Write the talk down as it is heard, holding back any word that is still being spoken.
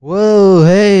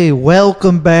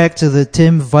welcome back to the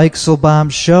Tim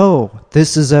Weichselbaum Show.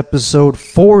 This is episode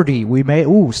 40. We made,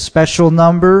 special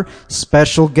number,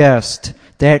 special guest.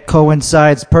 That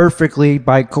coincides perfectly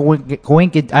by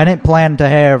coincidence. I didn't plan to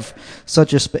have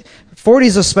such a 40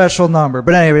 is a special number,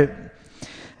 but anyway,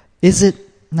 is it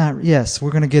not? Yes, we're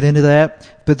going to get into that.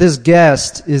 But this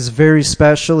guest is very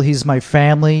special. He's my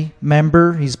family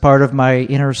member. He's part of my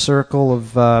inner circle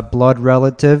of blood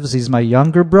relatives. He's my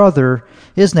younger brother.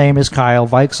 His name is Kyle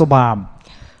Weichselbaum.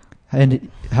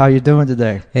 And how you doing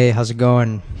today? Hey, how's it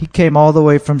going? He came all the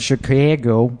way from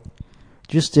Chicago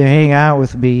just to hang out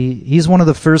with me. He's one of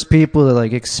the first people to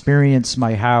like experience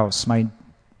my house, my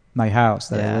house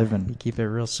that I live in. You keep it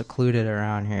real secluded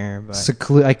around here, but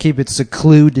I keep it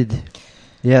secluded.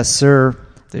 Yes, sir.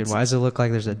 Dude, why does it look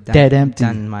like there's a dead empty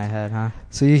dent in my head, huh?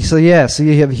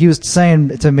 He was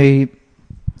saying to me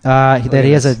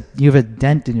that you have a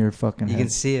dent in your fucking head. You can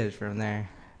see it from there.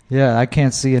 Yeah, I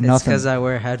can't see it. Nothing. It's because I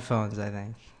wear headphones, I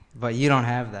think. But you don't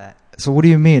have that. So what do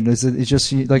you mean? It's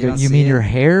just like you mean your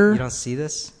hair? You don't see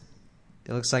this?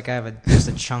 It looks like I have just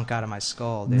a chunk out of my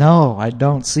skull, dude. No, I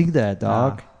don't see that,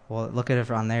 dog. Well, look at it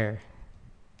from there.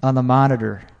 On the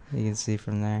monitor. You can see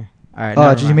from there. All right.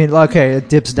 Oh, do you mean it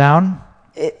dips down?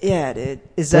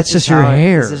 That's just your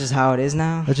hair. Is that just how it is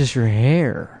now? That's just your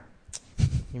hair.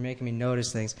 You're making me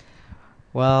notice things.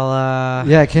 Well,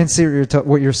 yeah, I can't see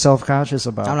what you're self-conscious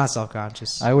about. I'm not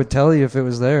self-conscious. I would tell you if it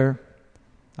was there.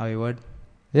 Oh, you would?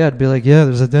 Yeah, I'd be like, yeah,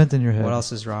 there's a dent in your head. What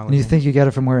else is wrong with you? And you think you got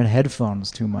it from wearing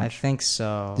headphones too much? I think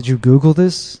so. Did you Google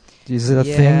this? Is it a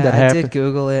thing that happened? I did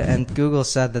Google it, and Google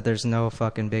said that there's no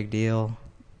fucking big deal.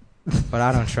 But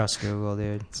I don't trust Google,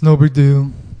 dude. It's no big deal.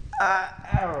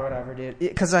 Whatever, dude.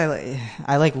 Because I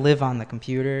live on the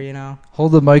computer, you know.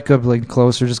 Hold the mic up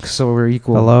closer, just so we're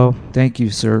equal. Hello. Thank you,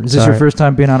 sir. Is this your first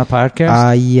time being on a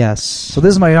podcast? Yes. So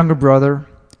this is my younger brother.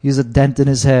 He has a dent in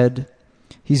his head.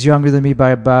 He's younger than me by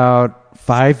about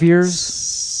 5 years.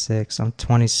 6. I'm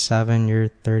 27. You're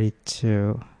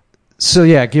 32. So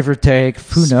yeah, give or take.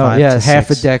 Who knows? 5 Yeah, to half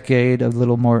 6. a decade, a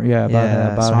little more. Yeah,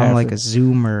 about so half. I'm like a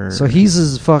Zoomer. So he's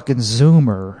a fucking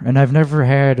Zoomer, and I've never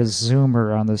had a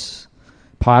Zoomer on this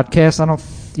podcast.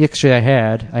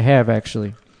 I have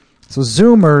actually. So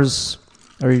Zoomers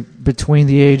are between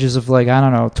the ages of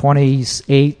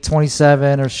 28,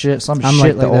 27 or shit. I'm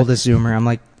like the oldest Zoomer. I'm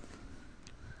like,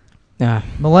 yeah.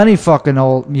 Millennial fucking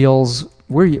old mules.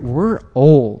 We're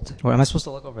old. What, am I supposed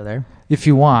to look over there? If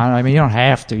you want, I mean, you don't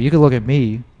have to. You could look at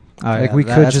me. We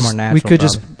could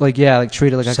just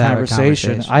treat it like a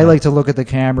conversation. I like to look at the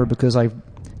camera because I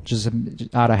just am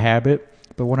out of habit.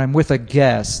 But when I'm with a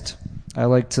guest, I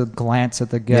like to glance at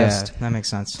the guest. Yeah, that makes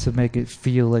sense. To make it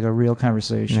feel like a real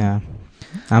conversation. Yeah.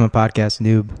 I'm a podcast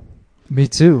noob. Me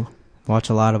too. Watch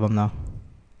a lot of them, though.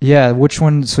 Yeah, which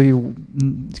one? So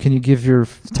can you give your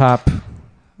top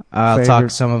I'll favorite?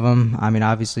 Talk some of them. I mean,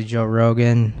 obviously Joe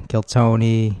Rogan, Kill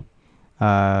Tony.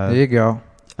 There you go.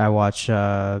 I watch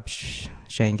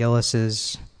Shane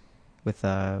Gillis's with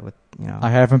I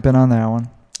haven't been on that one.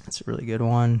 It's a really good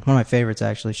one. One of my favorites,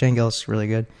 actually. Shane Gillis is really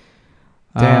good.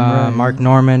 Damn right. Mark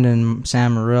Norman and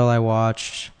Sam Morrill I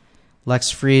watched.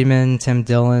 Lex Friedman, Tim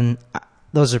Dillon.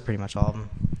 Those are pretty much all of them.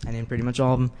 I named pretty much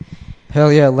all of them.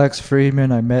 Hell yeah, Lex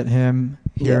Friedman. I met him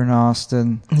here in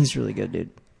Austin. He's really good, dude.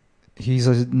 He's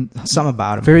something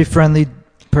about him. Very friendly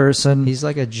person. He's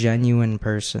like a genuine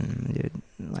person, dude.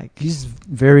 Like he's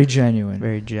very genuine.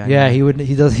 Very genuine. Yeah,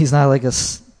 he's not like a.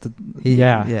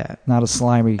 Not a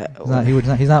slimy.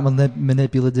 He's not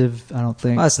manipulative. I don't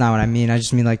think. Well, that's not what I mean. I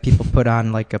just mean like people put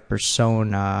on like a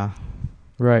persona,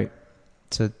 right,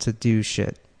 to do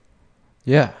shit.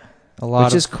 Yeah,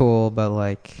 which is cool, but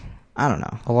like I don't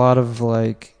know. A lot of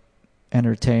like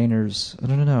entertainers. I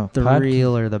don't know. The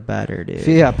real or the better, dude.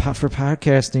 Yeah, for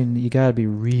podcasting, you gotta be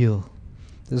real.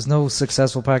 There's no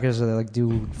successful podcasters that like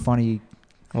do funny.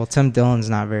 Well, Tim Dillon's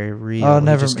not very real. Oh,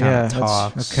 never. He just kind of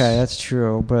talks. That's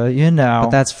true. But you know, but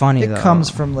that's funny. It comes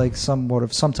from like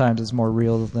sometimes it's more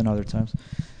real than other times.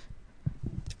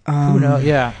 Who knows?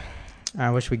 Yeah.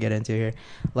 I wish we get into here.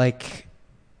 Like,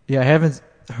 yeah, I haven't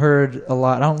heard a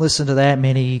lot. I don't listen to that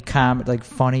many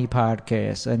funny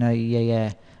podcasts. I know.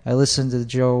 I listen to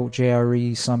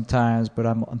JRE sometimes, but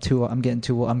I'm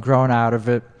growing out of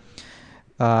it.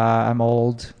 I'm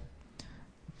old.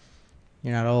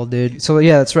 You're not old, dude. So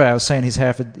yeah, that's right. I was saying he's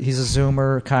a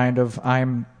Zoomer kind of.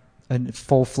 I'm a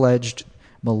full-fledged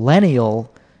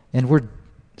millennial, and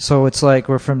so it's like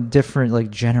we're from different like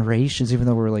generations, even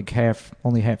though we're like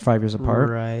only 5 years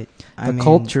apart. Right. The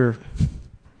culture.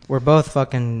 We're both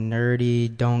fucking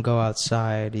nerdy. Don't go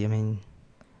outside. I mean,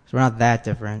 so we're not that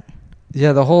different.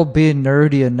 Yeah, the whole being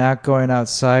nerdy and not going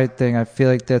outside thing. I feel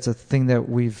like that's a thing that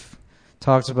we've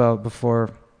talked about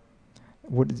before.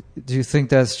 What do you think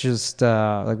that's just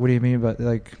like? What do you mean by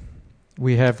like?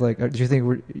 We have like. Do you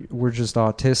think we're just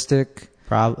autistic?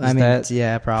 Probably. Is that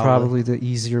yeah, probably. Probably the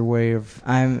easier way of.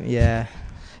 Yeah.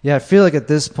 Yeah, I feel like at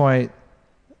this point,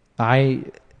 I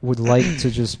would like to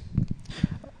just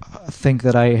think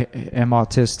that I am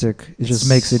autistic. It just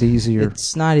makes it easier.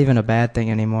 It's not even a bad thing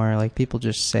anymore. Like, people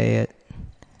just say it.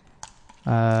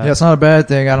 Yeah, it's not a bad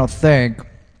thing, I don't think.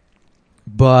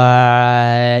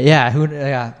 But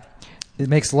yeah, it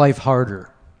makes life harder.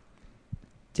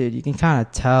 Dude, you can kind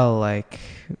of tell, like,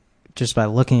 just by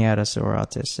looking at us that we're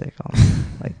autistic.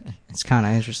 Like, it's kind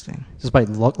of interesting. Just by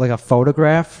look, like a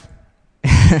photograph.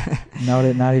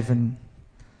 No, not even.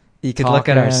 You could look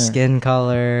at our skin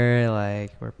color,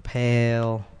 like we're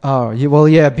pale. Oh, yeah, well,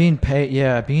 yeah, being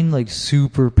pale, being like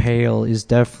super pale is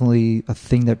definitely a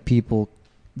thing that people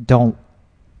don't.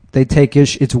 They take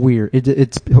issue. It's weird.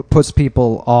 It puts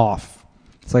people off.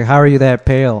 It's like, how are you that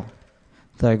pale?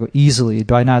 Like, easily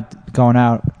by not going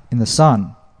out in the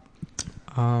sun.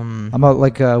 I'm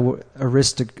like a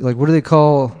like what do they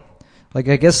call? Like,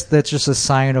 I guess that's just a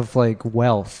sign of like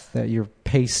wealth, that you're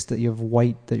that you have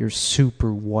white, that you're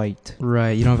super white.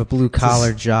 Right. You don't have a blue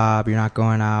collar job. You're not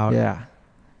going out. Yeah.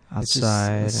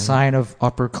 Outside. It's a sign of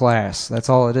upper class. That's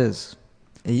all it is.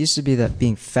 It used to be that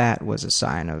being fat was a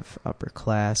sign of upper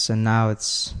class, and now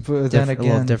it's then a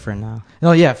little different now.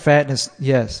 No, yeah, fatness.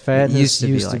 Yes, fatness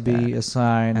used to be a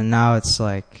sign, and now it's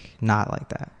like not like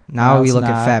that. Now we look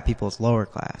at fat people as lower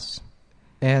class.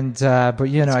 And but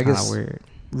you know, it's I guess weird.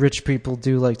 Rich people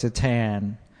do like to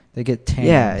tan. They get tans.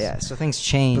 Yeah. So things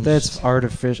change. But that's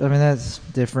artificial. I mean, that's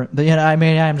different. But you know, I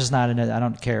mean, I'm just not in it. I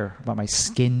don't care about my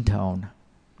skin tone.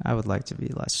 I would like to be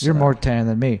less. You're more tan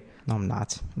than me. No, I'm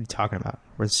not. What are you talking about?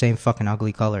 We're the same fucking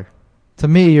ugly color. To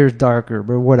me, you're darker,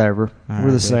 but whatever.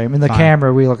 We're the same. In the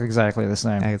camera, we look exactly the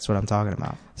same. That's what I'm talking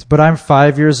about. But I'm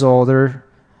 5 years older,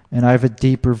 and I have a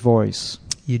deeper voice.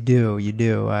 You do.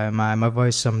 My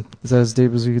voice. Is that as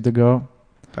deep as you get to go?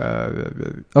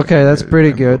 Okay, that's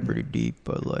pretty good. Pretty deep,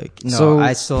 but like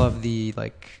I still have the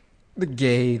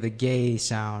gay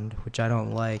sound, which I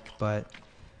don't like. But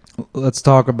let's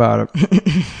talk about it.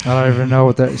 I don't even know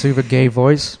what that. So you have a gay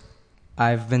voice?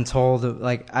 I've been told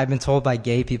by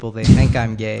gay people they think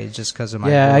I'm gay just because of my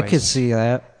voice. Yeah, I could see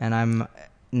that. And I'm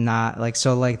not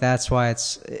that's why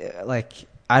it's like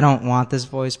I don't want this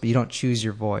voice, but you don't choose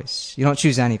your voice. You don't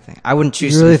choose anything. I wouldn't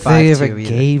choose. You really think you have a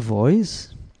gay voice?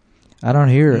 I don't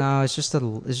hear it. No, it's just a.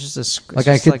 Like,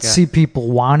 I could see people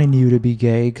wanting you to be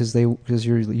gay because you're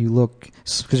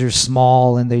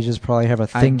small and they just probably have a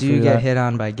thing. I do get hit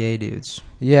on by gay dudes.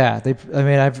 Yeah, they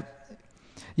probably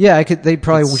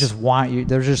just want you.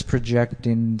 They're just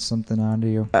projecting something onto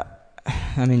you.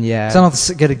 I mean, yeah. So I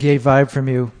don't get a gay vibe from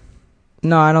you.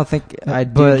 No, I don't think I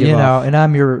do. But you know, and I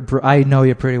know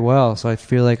you pretty well, so I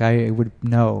feel like I would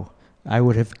know. I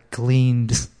would have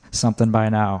gleaned something by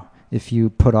now. If you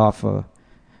put off a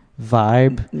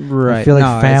vibe, right? I feel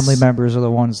like family members are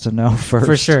the ones to know first.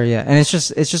 For sure, yeah. And it's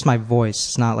just my voice.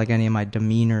 It's not like any of my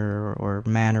demeanor or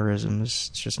mannerisms.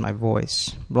 It's just my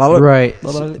voice. Right.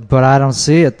 But I don't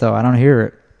see it though. I don't hear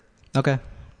it. Okay.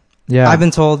 Yeah. I've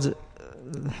been told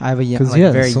I have a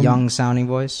very young sounding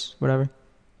voice. Whatever.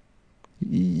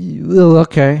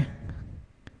 Okay.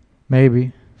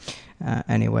 Maybe.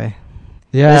 Anyway.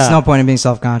 Yeah. There's no point in being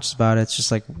self-conscious about it. It's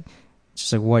just like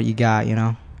what you got, you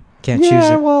know. Can't choose it.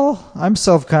 Yeah, well, I'm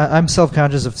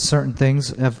self-conscious of certain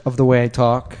things of the way I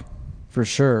talk, for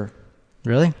sure.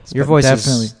 Really? Your voice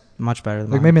definitely is much better than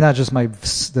mine. Like, maybe not just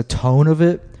the tone of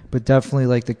it, but definitely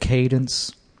like the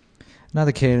cadence. Not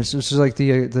the cadence. It's just like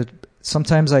the.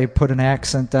 Sometimes I put an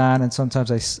accent on, and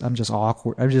sometimes I'm just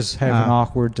awkward. I just have an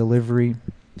awkward delivery.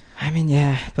 I mean,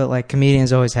 yeah, but like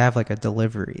comedians always have like a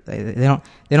delivery. They don't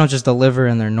just deliver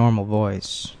in their normal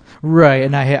voice. Right,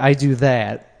 and I do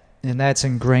that, and that's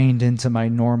ingrained into my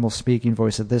normal speaking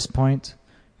voice at this point.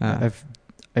 I've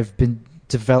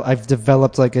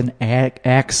developed like an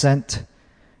accent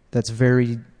that's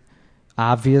very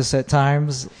obvious at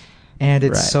times, and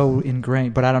it's so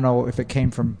ingrained. But I don't know if it came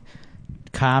from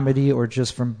comedy or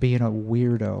just from being a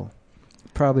weirdo.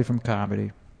 Probably from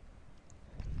comedy.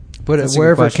 But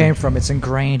wherever it came from, it's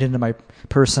ingrained into my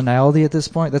personality at this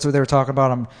point. That's what they were talking about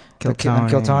on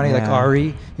Kiltony. Like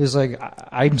Ari, he was like,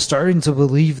 I'm starting to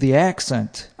believe the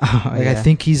accent. I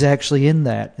think he's actually in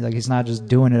that. Like, he's not just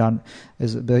doing it on.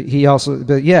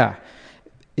 But yeah,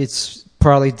 it's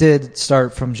probably did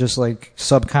start from just like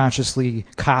subconsciously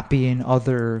copying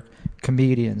other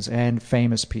comedians and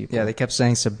famous people. Yeah, they kept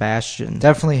saying Sebastian.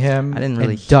 Definitely him. I didn't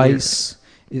really. And Dice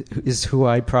is who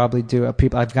I probably do.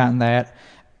 I've gotten that.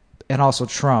 And also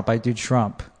Trump. I do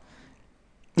Trump.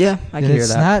 Yeah, I And can hear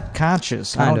it's that. not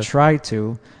conscious. I Kind don't of. try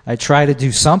to. I try to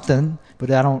do something,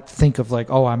 but I don't think of like,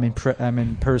 oh, I'm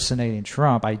impersonating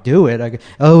Trump. I do it. I go,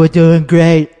 oh, we're doing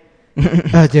great.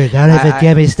 Oh, dude, don't even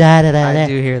get me started on I that.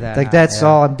 do hear that. Like, now, that's yeah.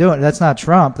 all I'm doing. That's not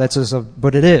Trump. That's just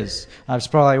but it is. That's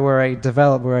probably where I got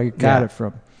Yeah. it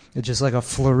from. It's just like a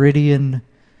Floridian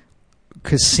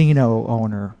casino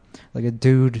owner. Like a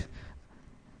dude.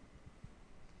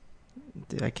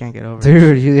 Dude, I can't get over it.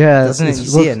 Dude, yeah. Doesn't it? You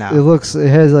see it now. It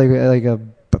has like a.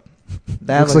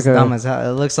 That looks looks like a- dumb as hell.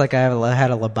 It looks like I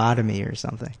had a lobotomy or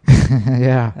something.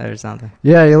 Yeah. Or something.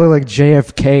 Yeah, you look like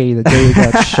JFK the day you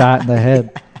got shot in the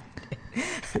head.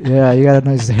 Yeah, you got a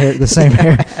nice hair, the same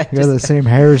hair. You got the same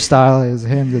hairstyle as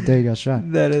him the day you got shot.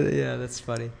 Yeah, that's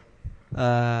funny.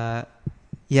 Yeah,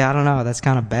 I don't know. That's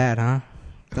kind of bad, huh?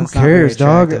 Who That's not very cares,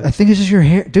 dog? attractive. I think it's just your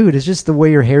hair, dude. It's just the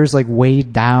way your hair's like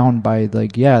weighed down by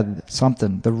like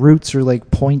something. The roots are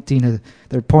like pointing.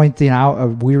 They're pointing out a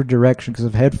weird direction because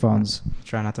of headphones.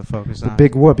 Try not to focus The on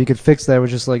big whoop. You could fix that with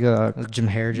just like a Jim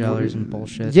hair gellers and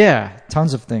bullshit. Yeah,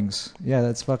 tons of things. Yeah,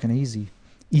 that's fucking easy.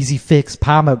 Easy fix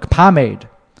pomade.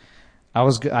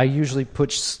 I usually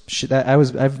put shit.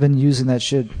 I've been using that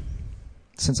shit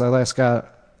since I last got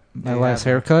my last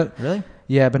haircut. Really?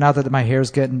 Yeah, but now that my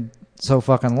hair's getting so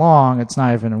fucking long, it's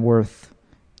not even worth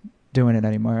doing it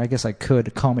anymore. I guess I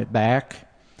could comb it back,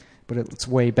 but it's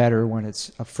way better when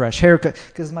it's a fresh haircut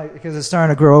because it's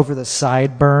starting to grow over the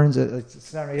sideburns. It's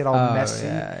starting to get all messy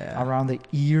around the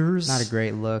ears. Not a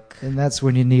great look. And that's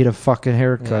when you need a fucking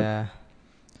haircut. Yeah.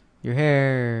 Your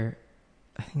hair,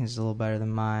 I think, is a little better than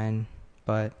mine,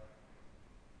 but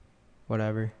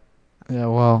whatever. Yeah,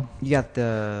 well, You got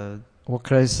the what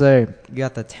could I say?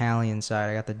 Italian side.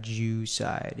 I got the Jew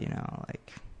side. You know,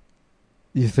 like.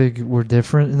 You think we're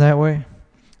different in that way?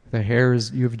 You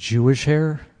have Jewish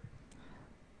hair?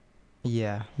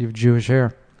 Yeah, You have Jewish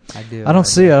hair. I do. I don't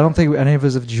see it. I don't think any of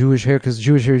us have Jewish hair because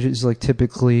Jewish hair is like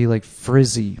typically like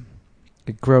frizzy.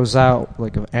 It grows out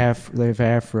like they have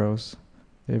afros.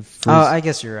 They have I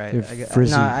guess you're right. They're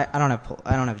frizzy. No, I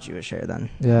don't have Jewish hair then.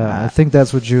 Yeah, I think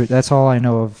that's what that's all I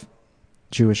know of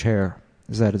Jewish hair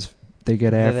is that they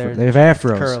get afro. They have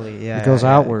afros. Curly, yeah. It goes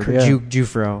outward. Yeah.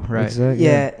 Jufro, right? Exactly.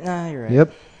 Yeah, no, you're right.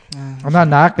 Yep. I'm not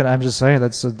knocking. I'm just saying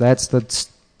that's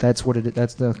what it is.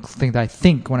 That's the thing that I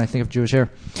think when I think of Jewish hair.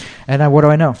 And what do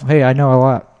I know? Hey, I know a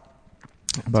lot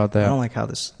about that. I don't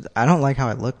like how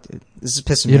I look, dude. This is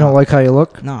pissing me You don't off. like how you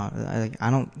look? No, I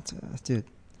don't, dude.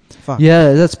 Fuck.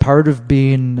 Yeah, that's part of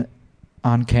being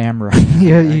on camera.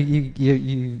 Yeah,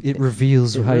 it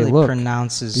reveals It how really you look.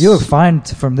 pronounces. You look fine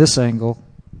from this angle,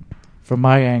 from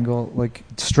my angle, like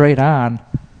straight on.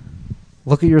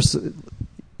 Look at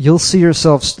you'll see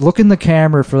yourself. Look in the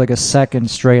camera for like a second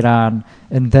straight on,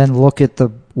 and then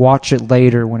watch it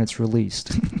later when it's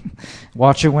released.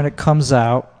 Watch it when it comes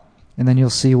out, and then you'll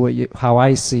see how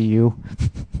I see you,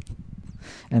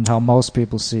 and how most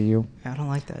people see you. I don't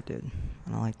like that, dude.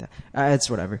 I don't like that. It's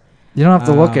whatever. You don't have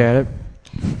to look at it.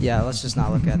 Yeah, let's just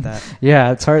not look at that.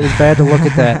 Yeah, it's hard. It's bad to look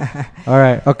at that. All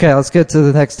right. Okay, let's get to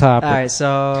the next topic. All right,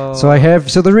 so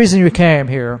the reason you came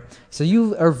here, so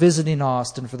you are visiting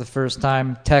Austin for the first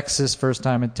time in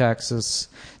Texas,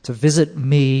 to visit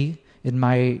me in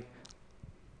my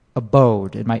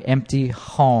abode, in my empty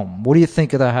home. What do you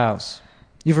think of the house?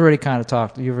 You've already kind of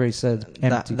talked. You've already said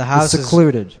empty. The house it's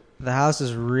secluded. The house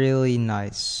is really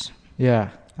nice. Yeah.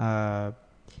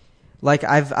 Like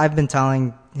I've been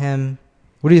telling him.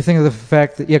 What do you think of the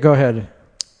fact that? Yeah, go ahead.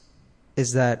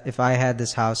 Is that if I had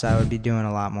this house, I would be doing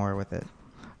a lot more with it.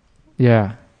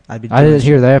 Yeah. I didn't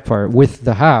hear that part. With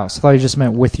the house, I thought you just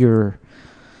meant with your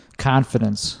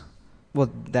confidence. Well,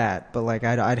 that, but like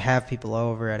I'd have people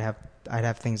over. I'd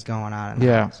have things going on in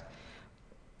the house.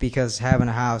 Because having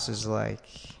a house is like,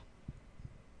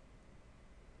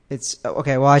 it's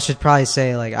okay. Well, I should probably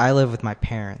say like I live with my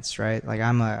parents, right? Like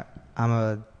I'm a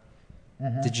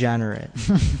degenerate.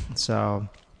 So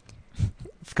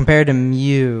compared to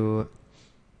you,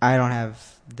 I don't have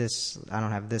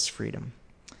this freedom.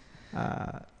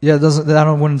 Yeah,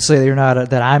 I wouldn't say that you're not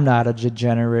that I'm not a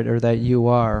degenerate or that you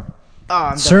are.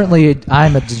 Oh, Certainly,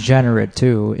 I'm a degenerate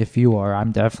too. If you are,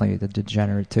 I'm definitely the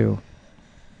degenerate too.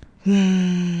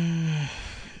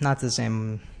 Not the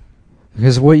same.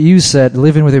 Because what you said,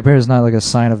 living with your parents is not like a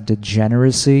sign of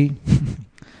degeneracy.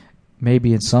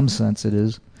 Maybe in some sense it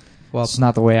is. Well, it's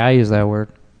not the way I use that word.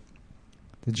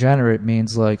 Degenerate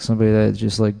means like somebody that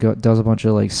just like does a bunch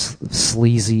of like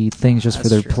sleazy things just for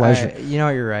their pleasure. You know,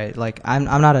 you're right. Like I'm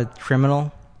not a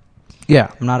criminal. Yeah,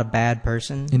 I'm not a bad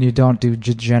person. And you don't do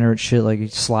degenerate shit like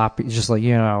sloppy. Just like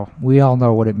we all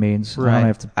know what it means.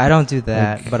 Right. I don't do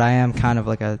that, but I am kind of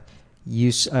like a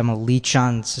I'm a leech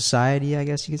on society, I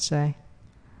guess you could say.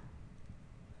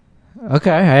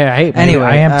 Okay. Anyway,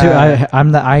 I am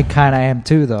too. I kind of am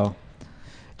too, though.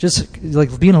 Just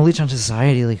like being a leech on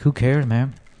society, like who cares,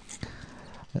 man?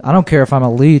 I don't care if I'm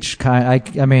a leech. I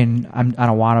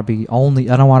don't want to be only.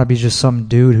 I don't want to be just some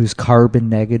dude who's carbon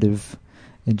negative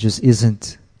and just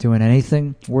isn't doing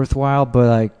anything worthwhile. But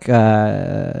like,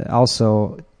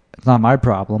 also, it's not my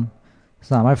problem. It's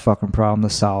not my fucking problem to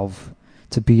solve.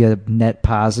 To be a net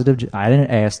positive. I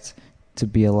didn't ask to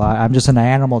be alive. I'm just an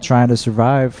animal trying to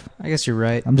survive. I guess you're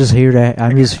right. I'm just here to.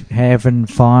 I'm just having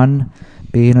fun.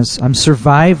 I'm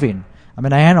surviving. I'm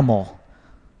an animal.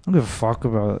 I don't give a fuck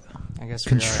about I guess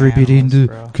contributing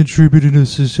to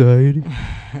society.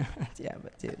 Yeah,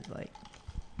 but dude, like,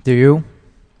 Do you?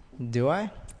 do I?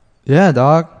 Yeah,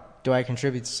 dog. Do I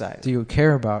contribute to society? Do you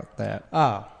care about that?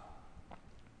 Oh,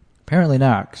 Apparently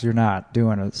not, because you're not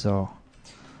doing it. So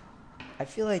I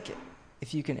feel like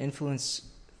if you can influence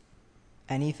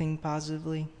anything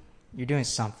positively, you're doing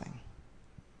something.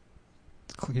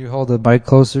 can you hold the mic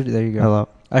closer? There you go. Hello.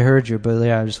 I heard you, but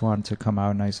yeah, I just wanted to come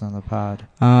out nice on the pod.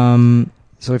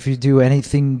 So if you do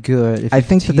anything good, I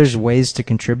think that there's ways to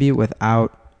contribute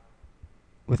without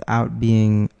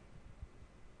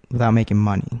making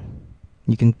money.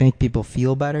 You can make people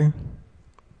feel better.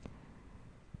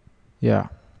 Yeah.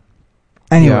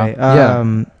 Anyway,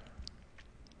 Yeah.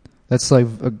 That's like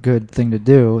a good thing to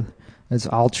do. It's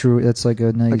all true. That's like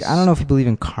a nice. like, I don't know if you believe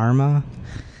in karma.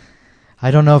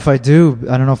 I don't know if I do.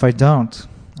 I don't know if I don't.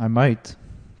 I might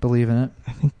believe in it.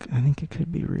 I think it could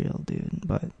be real, dude.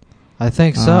 But I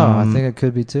think so. I think it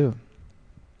could be too.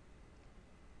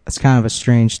 it's kind of a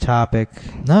strange topic.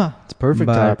 No, it's a perfect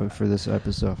But- topic for this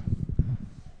episode.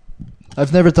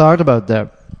 I've never talked about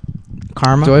that.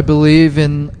 Karma, Do I believe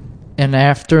in an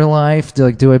afterlife?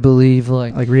 Do I believe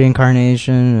like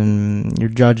reincarnation, and you're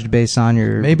judged based on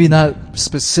your maybe not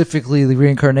specifically the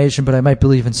reincarnation, but I might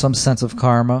believe in some sense of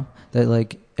karma that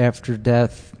like after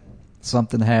death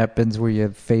something happens where you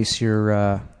face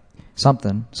your some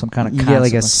kind of you get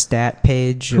like a consequence. stat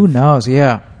page. Who knows?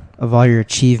 Yeah, of all your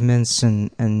achievements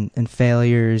and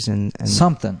failures and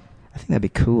something. I think that'd be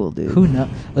cool, dude. Who knows?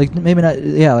 Like maybe not.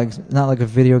 Yeah, like not like a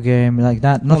video game. Like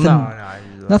not nothing.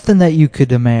 no. Nothing that you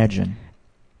could imagine.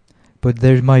 But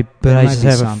there might. But There I might just be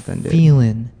have something, a dude.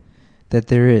 feeling that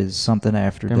there is something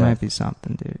after There death. might be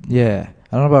something, dude. Yeah,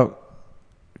 I don't know about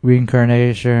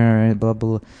reincarnation or blah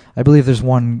blah. I believe there's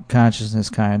one consciousness,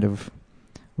 kind of.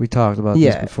 We talked about this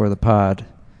Yeah. before the pod.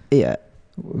 Yeah.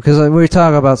 Because we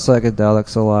talk about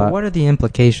psychedelics a But lot. what are the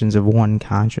implications of one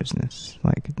consciousness?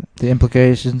 Like The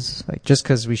implications? just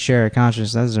because we share a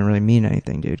consciousness, that doesn't really mean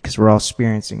anything, dude. Because we're all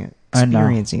experiencing it. I know.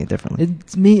 Experiencing it differently.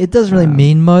 It doesn't really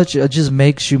mean much. It just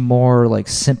makes you more like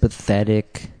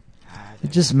sympathetic. It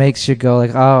just makes you go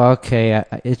like, oh, okay.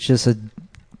 It's just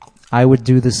I would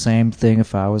do the same thing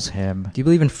if I was him. Do you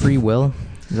believe in free will?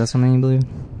 Is that something you believe?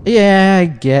 Yeah, I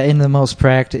get in the most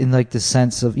in like the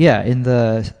sense of in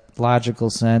the logical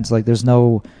sense, like there's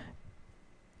no.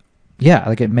 Yeah,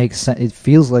 like it makes sense. It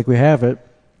feels like we have it.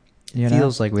 You know?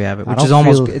 Feels like we have it, I which don't is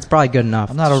almost. feel- it's probably good enough.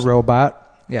 I'm not a robot.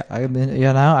 Yeah, I mean,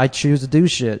 I choose to do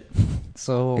shit.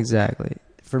 So Exactly.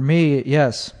 for me,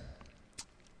 yes.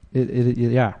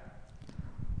 Yeah.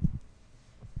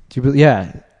 Do you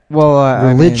yeah. Well,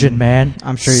 Religion, man.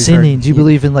 I'm sure you've sinning. heard- Do you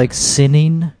believe in like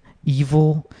sinning,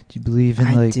 evil? Do you believe in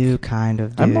I like? do kind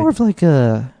of. Dude. I'm more of like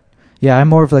a. Yeah, I'm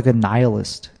more of like a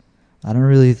nihilist. I don't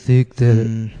really think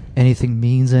that anything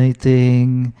means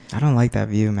anything. I don't like that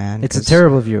view, man. It's a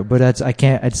terrible view, but I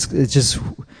can't. It's just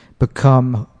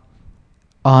become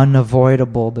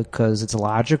unavoidable because it's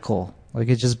logical. Like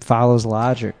it just follows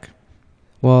logic.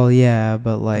 Well, yeah,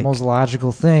 but like The most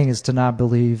logical thing is to not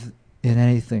believe in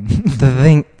anything.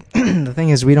 the thing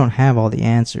is, we don't have all the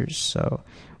answers, so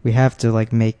we have to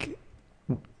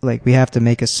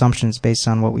make assumptions based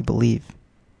on what we believe.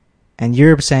 And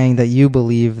you're saying that you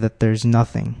believe that there's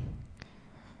nothing.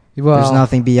 Well, There's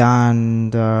nothing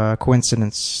beyond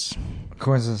coincidence.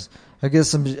 Coincidence. I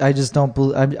guess I just don't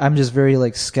believe. I'm just very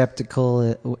like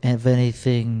skeptical of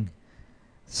anything.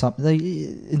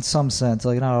 In some sense,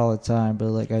 like not all the time, but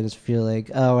like I just feel like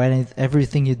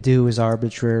everything you do is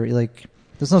arbitrary. Like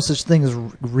there's no such thing as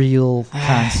real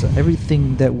concept.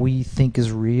 Everything that we think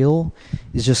is real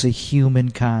is just a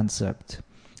human concept.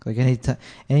 Like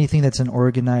anything that's an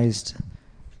organized.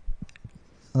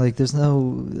 Like there's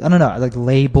no, I don't know, like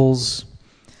labels.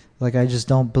 Like I just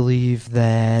don't believe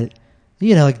that,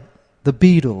 like the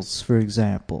Beatles, for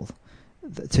example.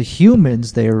 To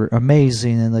humans, they're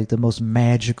amazing and like the most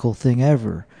magical thing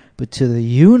ever. But to the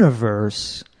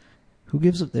universe, who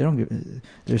gives a, they don't give,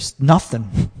 there's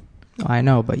nothing. I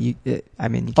know, but you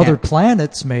Other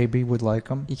planets maybe would like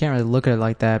them. you can't really look at it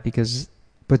like that because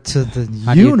But to the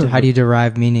how do you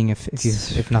derive meaning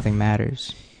if nothing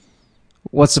matters?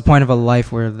 What's the point of a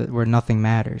life where nothing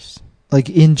matters? Like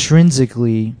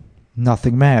intrinsically,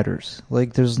 nothing matters.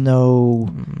 Like there's no.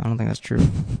 I don't think that's true.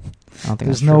 I don't think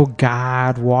There's that's no true.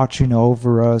 God watching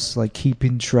over us, like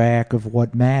keeping track of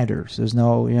what matters. There's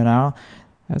no,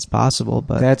 That's possible,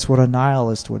 but that's what a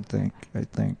nihilist would think. I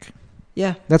think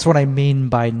yeah, that's what I mean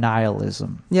by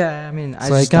nihilism. yeah. I mean, It's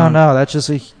like, oh no, that's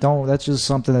just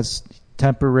something that's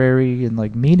temporary and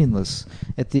like meaningless.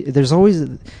 There's always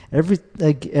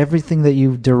everything that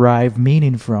you derive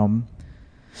meaning from.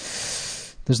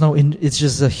 There's no. It's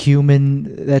just a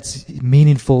human that's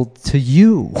meaningful to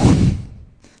you.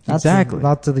 Exactly.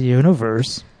 Not to the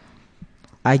universe.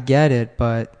 I get it,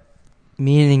 but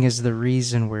meaning is the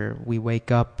reason where we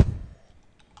wake up.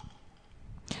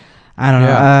 I don't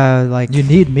know. Like You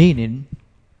need meaning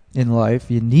in life.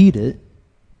 You need it,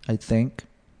 I think.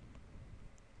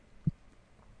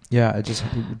 Yeah,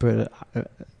 but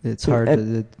it's hard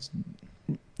to.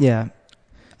 yeah.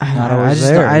 Not I always just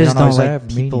there. don't, I You just don't don't always like have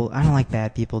people. meaning. I don't like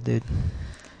bad people, dude.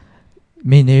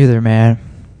 Me neither, man.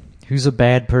 Who's a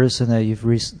bad person that you've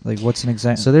like? What's an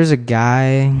example? So there's a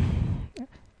guy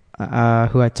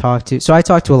who I talked to. So I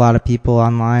talk to a lot of people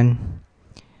online,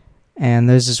 and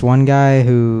there's this one guy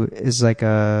who is like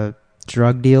a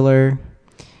drug dealer.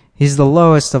 He's the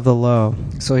lowest of the low.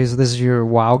 So this is your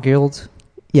WoW guild?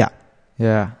 Yeah.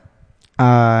 Yeah.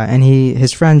 And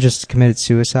his friend just committed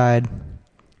suicide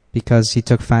because he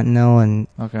took fentanyl,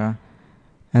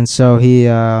 and so he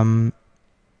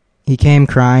came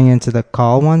crying into the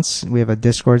call once. We have a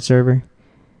Discord server.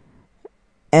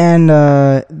 And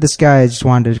this guy just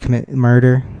wanted to commit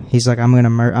murder. He's like, I'm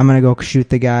gonna go shoot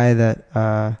the guy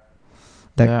that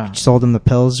sold him the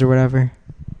pills or whatever.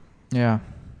 Yeah.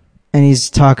 And he's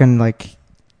talking like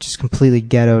just completely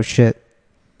ghetto shit.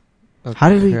 Okay. How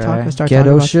did we start talking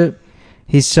ghetto about shit?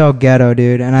 He's so ghetto,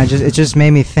 dude. And it just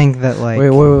made me think that like Wait,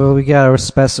 we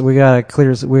gotta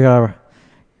clear.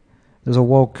 There's a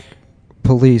woke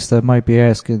police that might be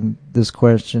asking this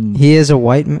question. he is a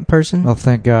white person. Oh,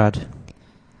 thank God.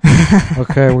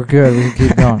 Okay, we're good. We can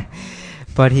keep going.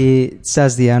 But he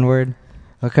says the N-word.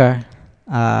 Okay.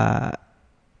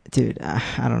 Dude,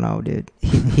 I don't know, dude.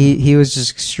 He was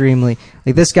just extremely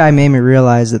like this guy made me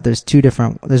realize that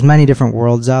there's many different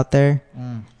worlds out there,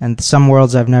 and some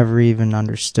worlds I've never even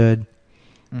understood.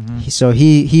 Mm-hmm.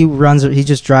 He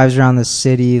just drives around the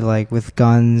city like with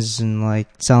guns and like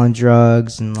selling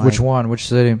drugs and like Which one? Which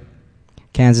city?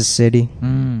 Kansas City.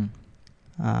 Mm.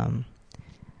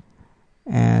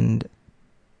 And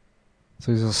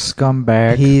So he's a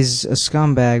scumbag. he's a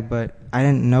scumbag, but I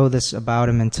didn't know this about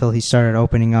him until he started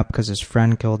opening up because his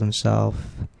friend killed himself.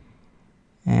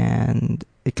 And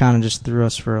it kind of just threw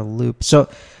us for a loop. So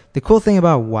the cool thing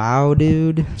about WoW,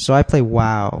 dude, so I play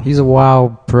WoW. He's a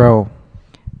WoW pro.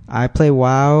 I play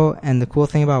WoW, and the cool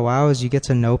thing about WoW is you get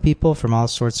to know people from all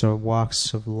sorts of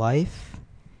walks of life.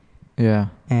 Yeah.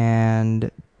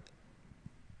 And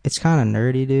it's kind of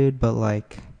nerdy, dude, but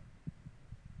like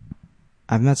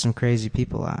I've met some crazy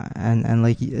people, and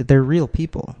like they're real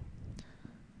people.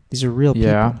 These are real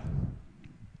people.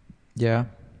 Yeah.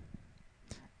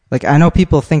 Like I know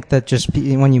people think that just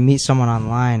when you meet someone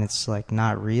online, it's like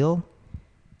not real,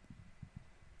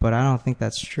 but I don't think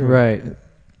that's true. Right.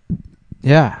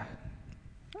 Yeah.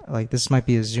 Like this might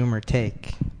be a Zoomer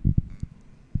take.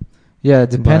 Yeah,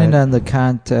 depending But- on the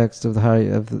context of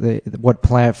what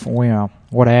platform,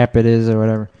 what app it is or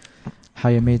whatever, how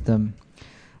you meet them.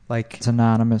 Like It's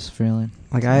anonymous feeling.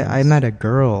 I met a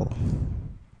girl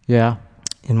Yeah.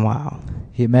 in WoW.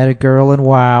 He met a girl in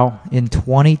WoW in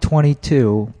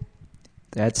 2022.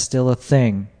 That's still a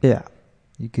thing. Yeah.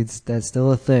 That's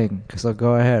still a thing. So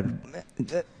go ahead.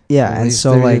 Yeah, At and least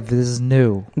so like this is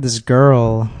new. this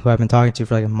girl who I've been talking to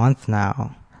for like a month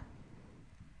now,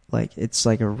 like it's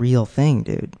like a real thing,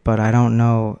 dude. But I don't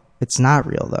know. It's not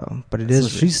real though. But it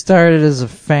is. So she started as a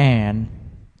fan.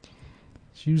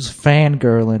 She was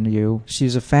fangirling you. She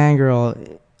was a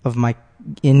fangirl of my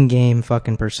in-game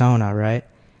fucking persona, right?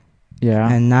 Yeah.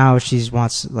 And now she's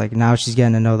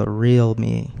getting to know the real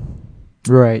me.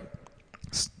 Right.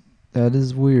 That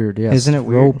is weird. Yes. Isn't it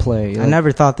weird? Role play. I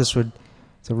never thought this would.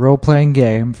 It's a role playing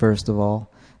game, first of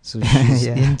all. So she's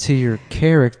Yeah. into your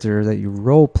character that you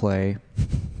role play,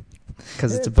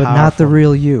 Because it's but not the powerful.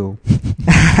 real you.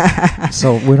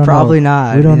 So we don't Probably know.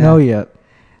 not. We don't yeah. know yet.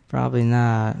 Probably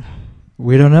not.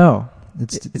 We don't know.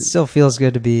 It still feels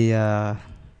good to be to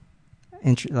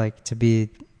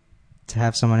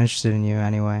have someone interested in you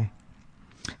anyway.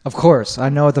 Of course, I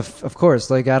know of course,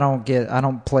 like I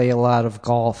don't play a lot of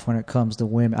golf when it comes to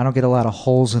women. I don't get a lot of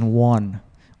holes in one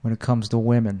when it comes to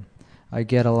women. I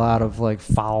get a lot of like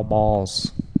foul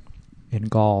balls in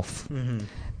golf. Mm-hmm.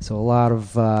 So a lot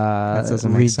of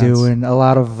redoing, a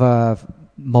lot of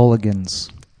mulligans,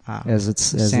 as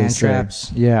sand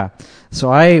traps. Yeah. So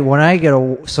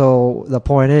the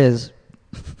point is,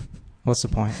 what's the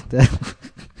point?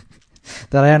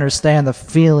 That I understand the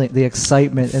feeling, the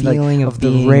excitement, and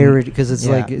the rarity, because it's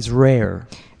like it's rare.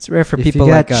 It's rare for people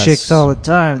like us. If you got chicks all the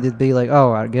time, they'd be like,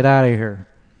 "Oh, I'll get out of here."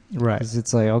 Right. Because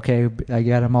it's like, okay, I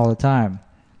get them all the time.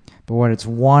 But when it's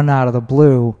one out of the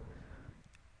blue,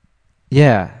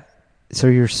 yeah. So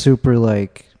you're super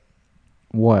like,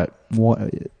 what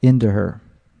into her?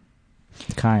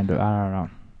 Kind of. I don't know.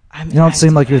 You don't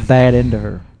seem like you're that into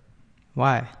her.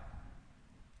 Why?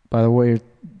 By the way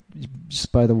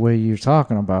you're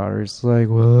talking about her, it's like,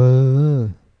 what?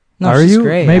 No, are she's you?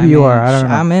 Great. Maybe you are. I don't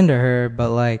know. I'm into her, but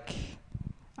like,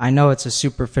 I know it's a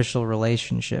superficial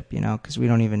relationship, because we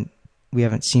haven't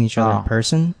seen each other in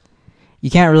person. You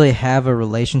can't really have a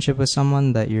relationship with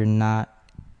someone that you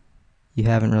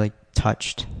haven't really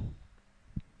touched.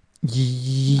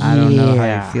 Yeah, I don't know how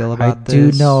you feel about this. I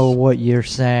do know what you're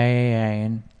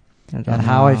saying, and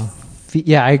how I feel.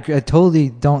 Yeah, I totally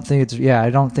don't think it's. Yeah, I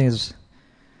don't think it's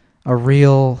a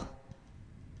real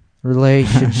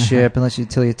relationship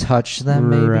until you touch them.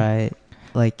 Maybe. Right.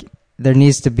 Like there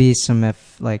needs to be some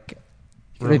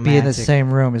Could be in the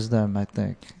same room as them, I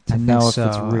think, to know if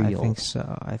it's real. I think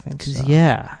so. I think so.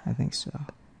 Yeah. I think so.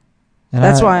 And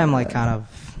that's why I'm like kind of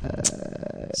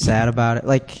sad about it.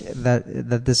 Like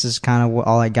that this is kind of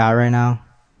all I got right now.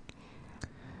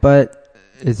 But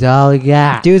it's all you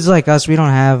got. Dudes like us, we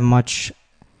don't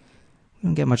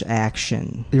get much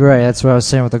action. You're right. That's what I was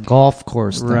saying with the golf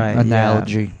course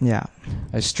analogy. Yeah.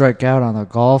 I strike out on the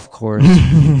golf course.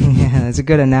 Yeah, it's a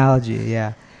good analogy.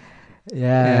 Yeah.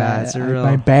 Yeah, it's a real.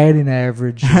 My batting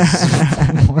average is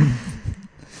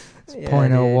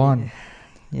 0.01.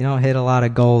 You don't hit a lot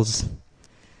of goals.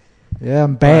 Yeah,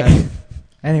 I'm bad.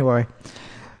 Anyway.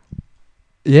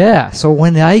 Yeah, so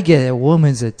when I get a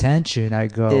woman's attention, I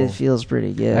go... It feels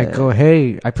pretty good. I go,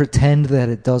 hey, I pretend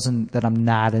that I'm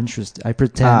not interested. I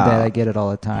pretend that I get it all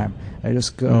the time. I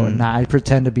just go, I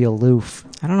pretend to be aloof.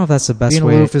 I don't know if that's the best way.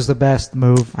 Being aloof is the best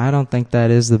move. I don't think that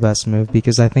is the best move,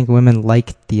 because I think women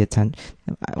like the attention.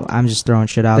 I'm just throwing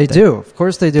shit out there. They do. Of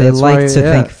course they do. They like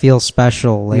to feel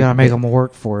special. You gotta make them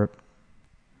work for it.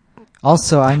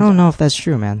 Also, I don't know if that's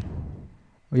true, man.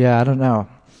 Yeah, I don't know.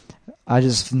 I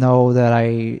just know that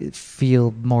I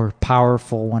feel more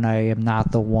powerful when I am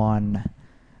not the one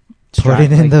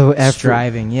putting in the effort.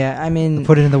 Striving. Yeah, I mean...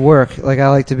 Putting in the work. Like, I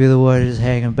like to be the one just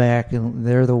hanging back, and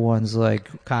they're the ones,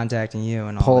 like... Contacting you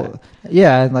and all that.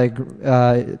 Yeah, and, like,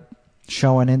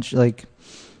 showing...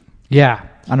 yeah,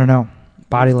 I don't know.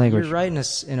 Body language. You're right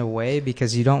in a way,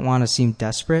 because you don't want to seem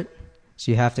desperate,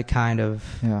 so you have to kind of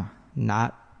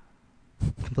not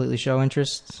completely show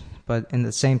interest, but in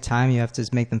the same time you have to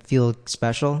make them feel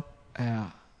special.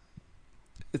 Yeah,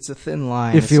 it's a thin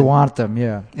line if you want them.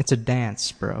 Yeah, it's a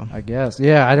dance, bro, I guess.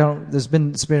 Yeah, it's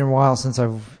been a while since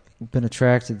I've been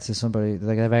attracted to somebody.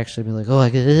 Like, I've actually been like, oh,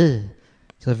 like,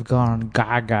 so I've gone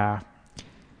gaga.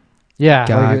 Yeah,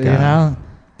 gaga.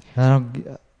 Like,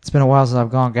 it's been a while since I've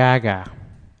gone gaga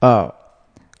on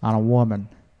a woman.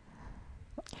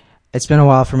 It's been a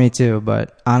while for me too,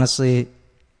 but honestly,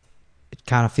 it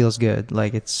kind of feels good.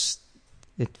 Like, it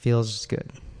feels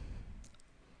good.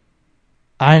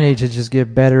 I need to just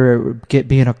get better at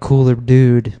being a cooler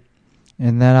dude,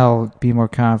 and then I'll be more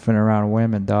confident around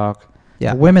women, dog.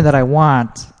 Yeah. The women that I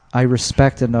want, I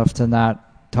respect enough to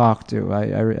not talk to.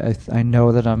 I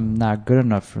know that I'm not good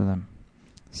enough for them.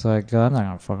 So I'm not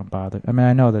gonna fucking bother. I mean,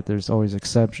 I know that there's always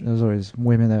exceptions. There's always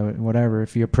women that whatever.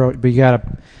 If you approach, but you gotta.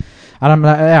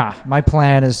 My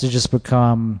plan is to just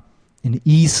become an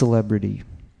e-celebrity,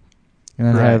 and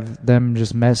then have them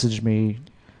just message me,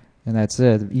 and that's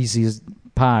it. Easy as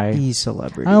pie.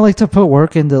 E-celebrity. I don't like to put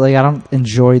work into, like, I don't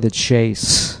enjoy the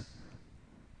chase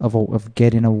of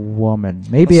getting a woman.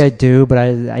 Maybe I do, but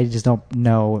I just don't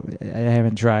know. I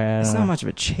haven't tried. It's not much of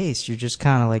a chase. You're just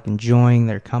kind of like enjoying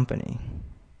their company.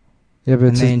 Yeah,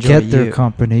 but to get their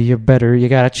company, you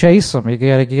gotta chase them. You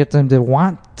gotta get them to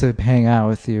want to hang out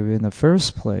with you in the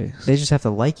first place. They just have to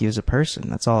like you as a person.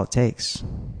 That's all it takes.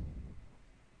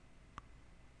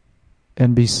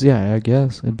 And I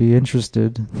guess. And be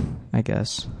interested. I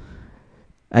guess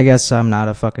I'm not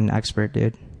a fucking expert,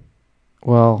 dude.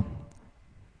 Well,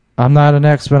 I'm not an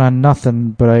expert on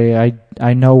nothing, but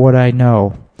I know what I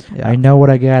know. Yeah. I know what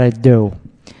I gotta do.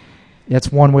 That's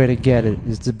one way to get it,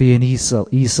 is to be an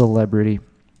e-celebrity.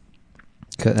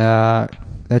 That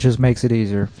just makes it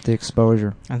easier. The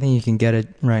exposure. I think you can get it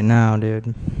right now, dude.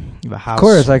 You have a house. Of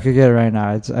course, I could get it right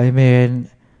now.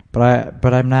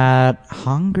 But I'm not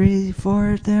hungry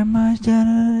for it that much.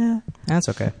 That's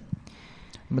okay.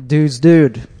 I'm a dude's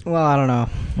dude. Well, I don't know.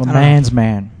 I'm a man's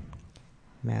man.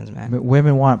 Man's man. But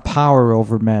women want power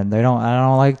over men. I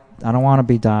don't want to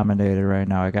be dominated right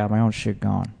now. I got my own shit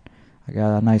going. I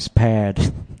got a nice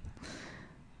pad.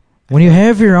 When you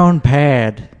have your own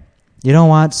pad, you don't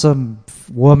want some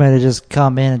woman to just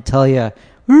come in and tell you,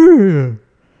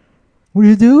 what are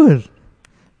you doing?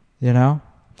 You know?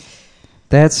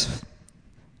 That's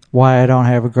why I don't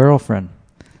have a girlfriend.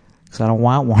 Because I don't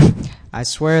want one. I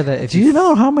swear that if Do you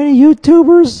know how many YouTube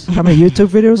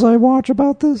videos I watch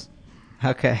about this?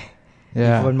 Okay.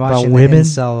 Yeah. You've been watching about women.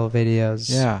 incel videos.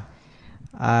 Yeah.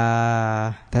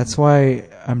 That's why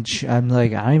I'm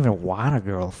like, I don't even want a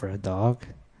girlfriend, dog.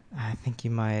 I think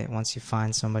you might once you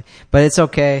find somebody. But it's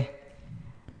okay.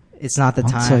 It's not the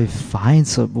Once time. I find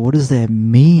some, what does that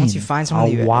mean? Once you find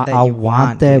someone I'll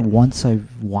want that dude. once I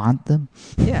want them.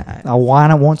 Yeah. I'll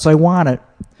want it once I want it.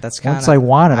 That's kind Once I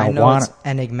want it, I know want it's it.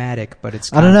 enigmatic, but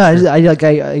it's. I don't know.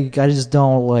 I just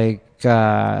don't like.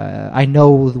 I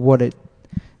know what it.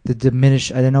 The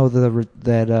diminish. I know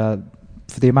that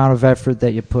for the amount of effort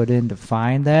that you put in to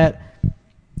find that.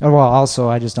 Well, also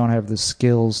I just don't have the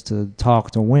skills to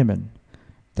talk to women.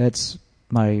 That's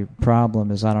my problem.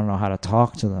 Is I don't know how to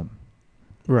talk to them.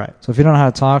 Right. So if you don't know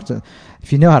how to talk to,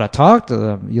 if you know how to talk to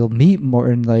them, you'll meet more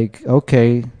and like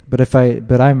okay.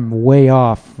 But I'm way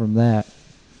off from that.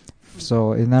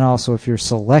 So and then also if you're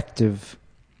selective.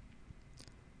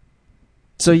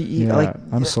 So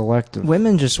I'm selective.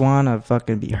 Women just want to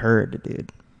fucking be heard,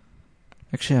 dude.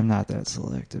 Actually, I'm not that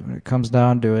selective. When it comes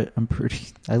down to it,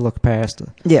 I look past it.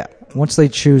 Yeah. Once they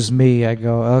choose me, I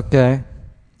go, okay.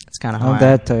 It's kind of I'm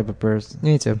that type of person.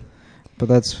 Me too. But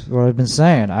that's what I've been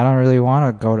saying. I don't really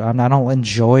want to go. I don't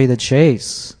enjoy the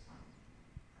chase.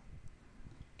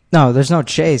 No, there's no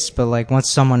chase, but like once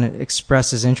someone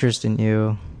expresses interest in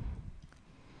you,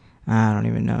 I don't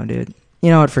even know, dude.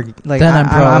 You know what? For like, then I'm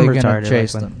probably retarded, gonna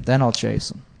chase like, them. Then I'll chase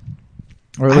them,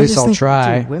 or at least I'll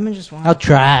try. Dude, women just want. I'll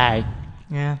try.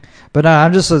 Yeah. But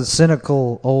I'm just a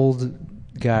cynical old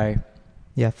guy.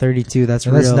 Yeah, 32. That's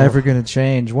and real. that's never gonna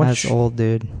change. That's old,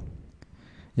 dude.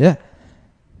 Yeah,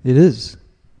 it is.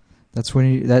 That's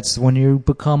when you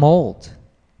become old.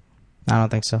 I don't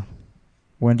think so.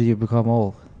 When do you become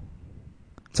old?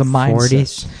 It's a mindset. 40s.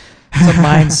 It's a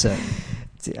mindset.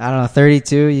 I don't know.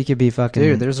 32. You could be fucking.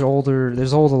 Dude, there's old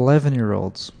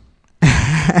 11-year-olds.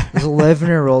 There's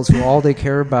 11-year-olds who all they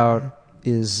care about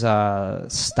is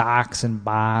stocks and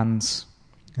bonds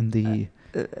and the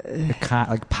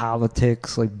like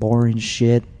politics, like boring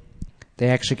shit. They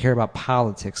actually care about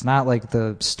politics, not like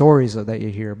the stories that you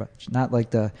hear about, not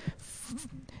like the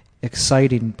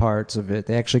exciting parts of it.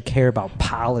 They actually care about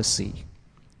policy.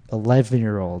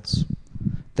 11-year-olds.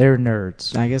 They're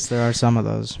nerds. I guess there are some of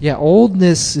those. Yeah,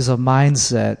 oldness is a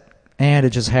mindset, and it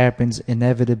just happens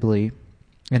inevitably,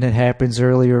 and it happens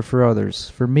earlier for others.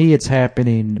 For me, it's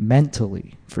happening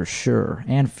mentally, for sure,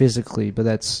 and physically, but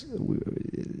that's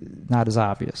not as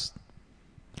obvious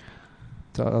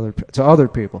to other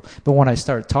people. But when I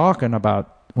start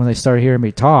when they start hearing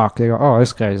me talk, they go, "Oh,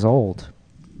 this guy's old."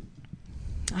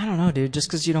 I don't know, dude. Just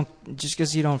because you don't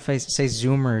say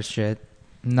Zoomer shit.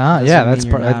 Nah, yeah,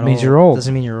 that means you're old.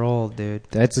 Doesn't mean you're old, dude.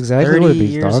 That's exactly what it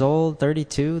means, 30 years dog. old,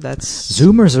 32. That's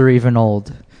Zoomers are even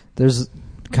old. There's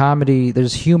comedy.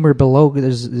 There's humor below.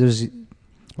 There's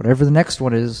whatever the next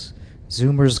one is.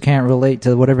 Zoomers can't relate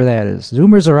to whatever that is.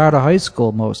 Zoomers are out of high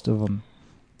school, most of them.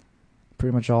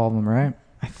 Pretty much all of them, right?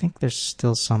 I think there's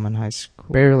still some in high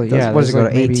school. Barely, yeah. What does it go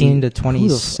to? 18 to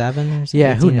 27 or something?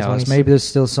 Yeah, who knows? Maybe there's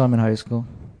still some in high school.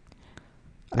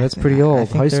 That's pretty old.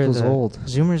 High school's old.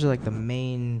 Zoomers are like the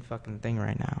main fucking thing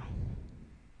right now.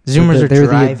 Zoomers they're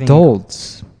driving. the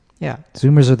adults. Yeah.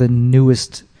 Zoomers are the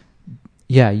newest,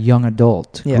 young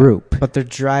adult group. But they're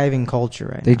driving culture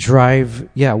right now. They drive,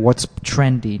 what's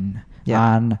trending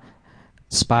on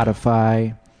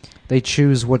Spotify. They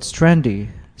choose what's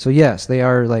trendy. So yes, they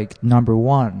are like number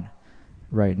one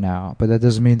right now. But that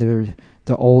doesn't mean they're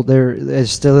the old. There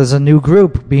still is a new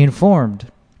group being formed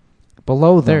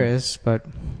below them. There is, but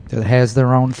that has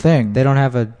their own thing. They don't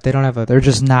have a. They're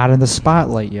just not in the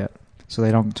spotlight yet, so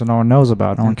they don't. So no one knows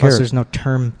about it. No one cares. Plus, there's no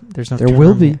term. There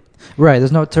will be. Right.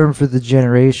 There's no term for the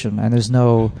generation, and there's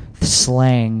no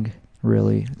slang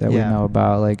really that we know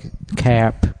about, like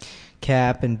cap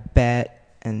and bet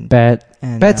and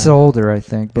bet's older, I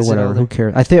think, but whatever. Who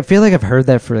cares? I feel like I've heard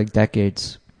that for like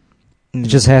decades. It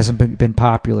just hasn't been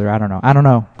popular. I don't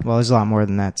know. Well, there's a lot more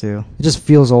than that too. It just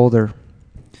feels older.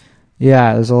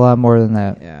 Yeah, there's a lot more than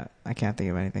that. Yeah, I can't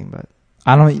think of anything, but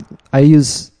I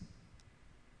use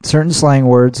certain slang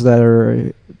words that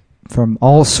are from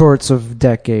all sorts of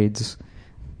decades.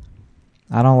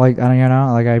 I sound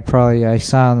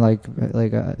like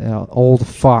a old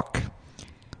fuck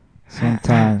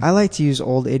sometimes. I like to use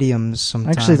old idioms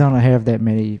sometimes. I actually don't have that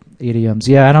many idioms.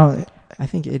 Yeah, I don't. I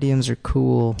think idioms are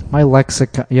cool. My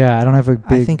lexicon. Yeah, I don't have a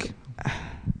big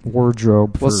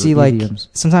wardrobe for idioms. Like,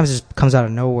 sometimes it just comes out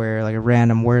of nowhere, like a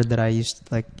random word that I used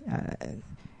to, like.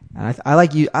 I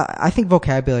like you. I think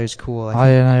vocabulary is cool.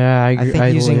 I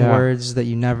think using words that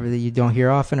you don't hear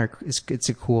often it's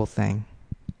a cool thing.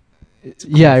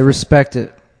 I respect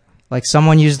it. Like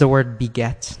someone used the word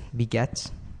beget,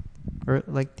 or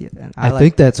like I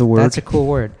think that's a word. That's a cool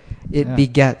word. It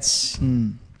begets.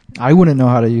 I wouldn't know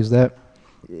how to use that.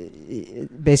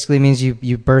 It basically means you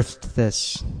birthed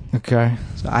this. Okay.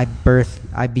 So I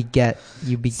beget,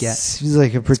 you beget. Seems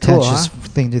like a pretentious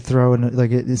thing to throw in.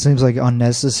 Like it seems like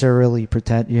unnecessarily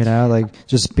like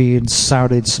just being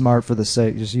sounded smart for the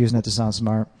sake, just using it to sound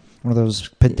smart. One of those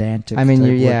pedantic. I mean,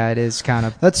 it is kind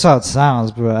of. That's how it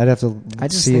sounds, but I'd have to. I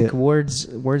just think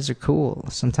words are cool.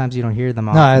 Sometimes you don't hear them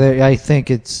often. No, I think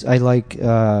it's. I like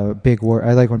big word.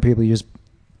 I like when people use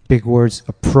big words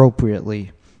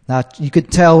appropriately. Not you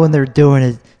could tell when they're doing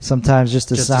it sometimes just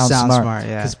to sound smart.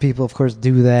 Yeah, because people, of course,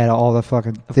 do that all the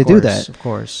fucking. Do that, of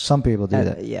course. Some people do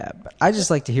that. Yeah, but I just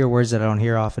like to hear words that I don't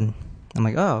hear often. I'm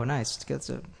like, oh, nice.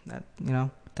 That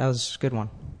was a good one.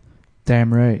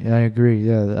 Damn right, I agree.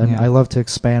 Yeah, I love to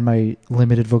expand my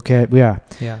limited vocab. Yeah.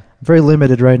 I'm very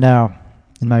limited right now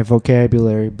in my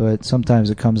vocabulary, but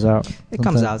sometimes it comes out.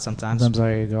 Comes out sometimes. Sometimes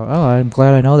I go, oh, I'm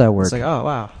glad I know that word. It's like, oh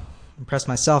wow, impressed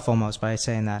myself almost by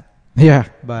saying that. Yeah,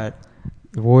 but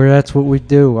that's what we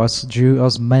do. Us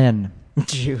men,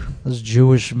 us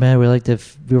Jewish men.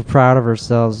 We're proud of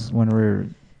ourselves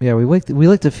when we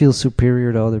like to feel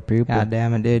superior to other people. God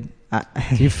damn it, dude.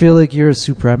 Do you feel like you're a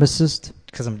supremacist?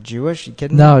 Because I'm Jewish? You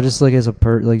kidding? No, just like as a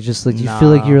you feel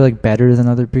like you're like better than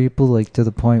other people, like to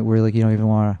the point where like you don't even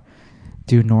want to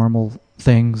do normal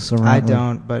things around. I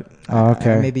don't, but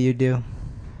okay. Maybe you do.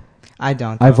 I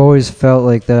don't. Though. I've always felt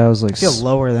like that. I was like I feel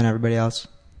lower than everybody else.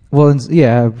 Well,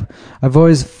 yeah, I've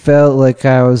always felt like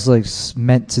I was like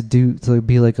meant to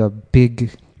be like a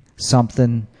big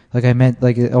something. Like I meant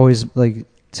like always like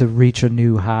to reach a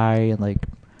new high and like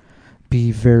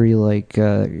be very like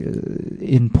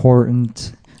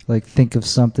important. Like think of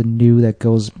something new that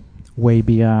goes way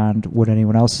beyond what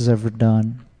anyone else has ever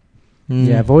done.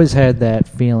 Yeah, I've always had that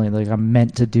feeling like I'm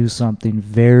meant to do something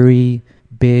very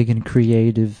big and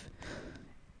creative.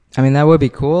 I mean, that would be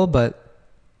cool, but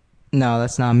no,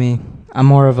 that's not me. I'm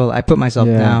more of I put myself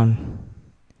down.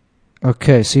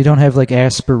 Okay, so you don't have like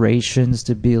aspirations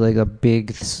to be like a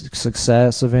big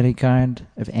success of any kind?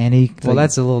 Well,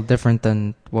 that's a little different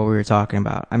than what we were talking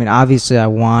about. I mean, obviously I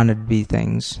want to be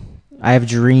things. I have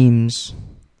dreams.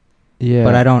 Yeah.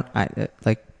 But I don't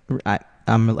I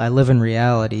live in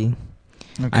reality.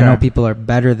 Okay. I know people are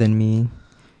better than me.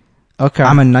 Okay.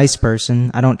 I'm a nice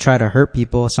person. I don't try to hurt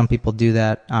people. Some people do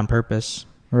that on purpose.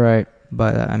 Right.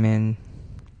 But I mean,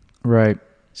 right.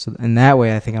 So in that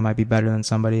way, I think I might be better than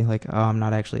somebody. Like, oh, I'm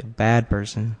not actually a bad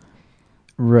person.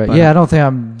 Right. But I don't think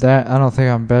I'm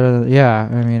better. Yeah.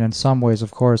 I mean, in some ways,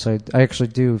 of course, I actually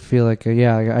do feel like, I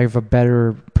have a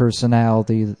better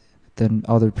personality than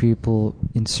other people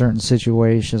in certain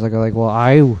situations. Like, well,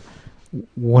 I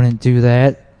wouldn't do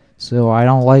that, so I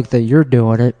don't like that you're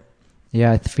doing it.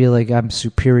 Yeah, I feel like I'm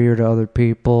superior to other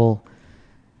people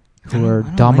who are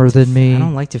dumber than me. I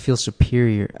don't like to feel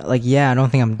superior. Like, I don't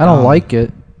think I'm dumb. I don't like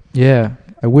it. Yeah.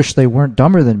 I wish they weren't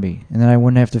dumber than me, and then I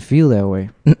wouldn't have to feel that way.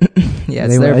 Yeah,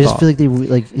 it's their fault. I just feel like they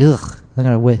like, ugh. I'm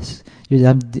gonna wish.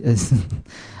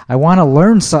 I want to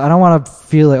learn something. I don't want to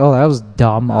feel like, oh, that was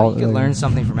dumb. You can learn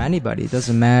something from anybody. It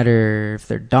doesn't matter if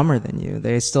they're dumber than you.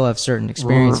 They still have certain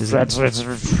experiences.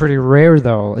 It's pretty rare,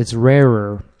 though. It's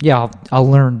rarer. Yeah, I'll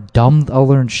learn I'll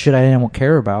learn shit I didn't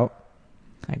care about.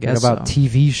 I guess about so.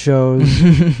 TV shows.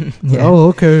 Yeah. Oh,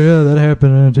 okay, yeah, that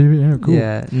happened on TV. Yeah, cool.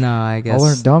 Yeah, no, I guess I'll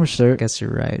learn dumb shit. I guess you're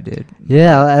right, dude.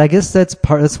 Yeah, I guess that's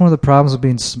one of the problems of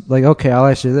being like. Okay, I'll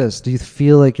ask you this: do you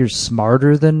feel like you're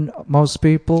smarter than most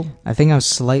people? I think I'm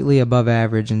slightly above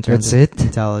average in terms of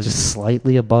intelligence. Just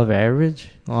slightly above average.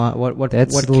 Well, what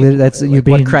you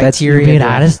being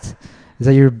honest? Is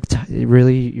that your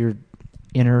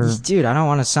inner? Dude, I don't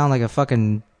want to sound like a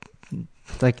fucking.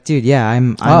 Like, dude,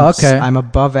 I'm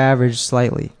above average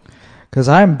slightly. Because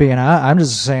I'm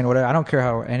just saying whatever. I don't care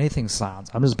how anything sounds.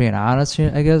 I'm just being honest,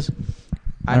 I guess.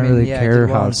 I don't really care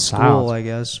how it sounds. I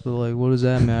guess, but like, what does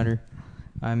that matter?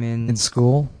 I mean, in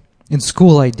school,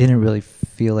 I didn't really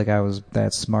feel like I was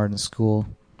that smart in school.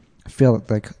 I feel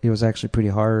like it was actually pretty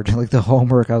hard. Like the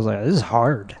homework, I was like, this is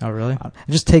hard. Oh, really?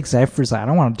 It just takes effort. I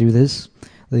don't want to do this.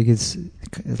 Like it's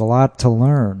a lot to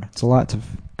learn. It's a lot to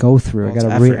go through.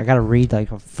 Well, I gotta read like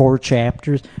 4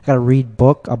 chapters. I gotta read a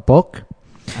book.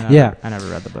 I never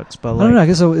read the books, but I don't know. I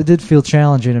guess it did feel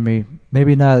challenging to me.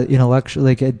 Maybe not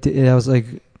intellectually. Like I was like,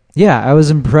 yeah, I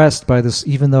was impressed by this.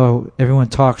 Even though everyone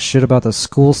talks shit about the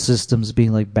school systems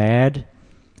being like bad,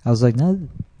 I was like, no,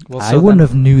 I wouldn't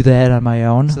have knew that on my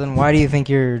own. So then, why do you think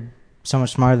you're so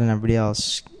much smarter than everybody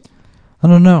else? I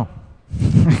don't know.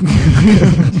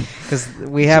 Because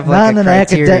we have like not a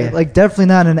criteria. like definitely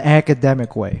not in an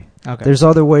academic way. Okay. There's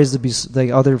other ways to be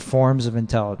like other forms of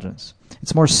intelligence.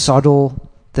 It's more subtle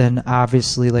than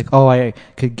obviously like, oh, I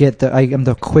am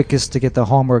the quickest to get the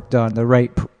homework done, the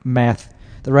right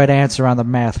answer on the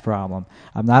math problem.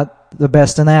 I'm not the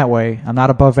best in that way. I'm not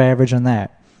above average in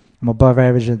that. I'm above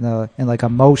average in like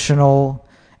emotional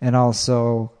and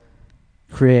also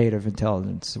creative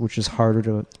intelligence, which is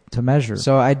harder to measure.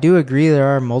 So I do agree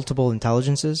there are multiple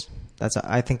intelligences.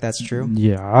 I think that's true.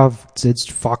 Yeah, it's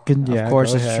fucking yeah. Of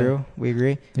course, it's true. We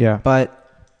agree. Yeah, but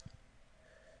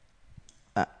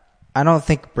I don't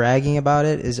think bragging about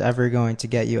it is ever going to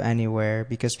get you anywhere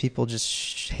because people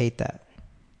just hate that.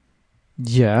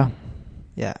 Yeah.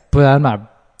 Yeah. But I'm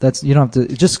not. That's you don't have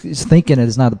to. Just thinking it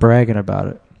is not bragging about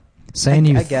it. Saying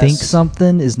you think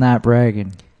something is not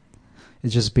bragging.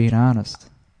 It's just being honest.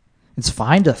 It's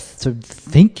fine to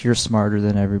think you're smarter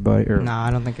than everybody. No, I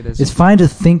don't think it is. It's fine to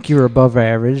think you're above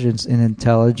average in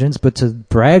intelligence, but to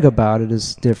brag about it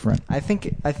is different. I think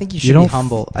you should be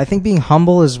humble. I think being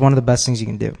humble is one of the best things you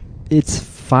can do. It's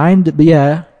fine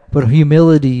to but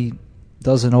humility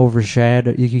doesn't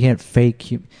overshadow. You can't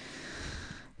fake.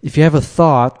 If you have a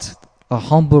thought, a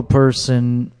humble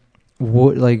person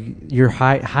would like you're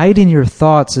hiding your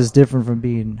thoughts is different from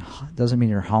being. Doesn't mean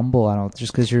you're humble. I don't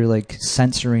just because you're like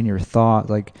censoring your thought.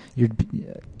 Like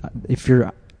if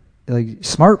you're like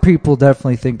smart people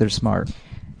definitely think they're smart.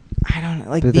 I don't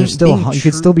like. But you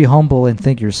could still be humble and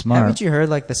think you're smart. Haven't you heard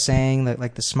like the saying that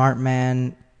like the smart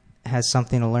man has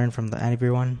something to learn from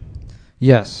everyone?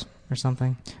 Yes. Or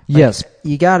something. Yes.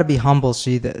 You got to be humble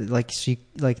so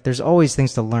there's always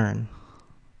things to learn.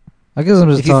 I guess I'm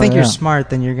just if you think you're smart,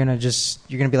 then you're gonna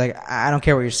be like, I don't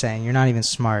care what you're saying. You're not even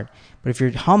smart. But if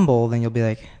you're humble, then you'll be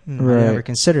like, I never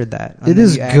considered that. It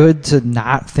is good to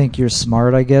not think you're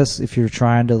smart, I guess, if you're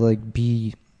trying to like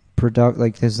be productive,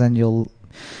 like because then you'll.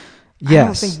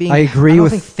 Yes, I agree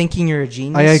with thinking you're a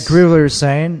genius. I agree with what you're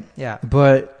saying. Yeah,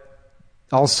 but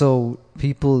also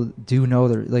people do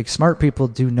know smart people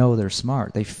do know they're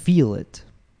smart. They feel it.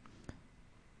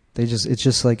 It's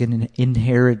just like an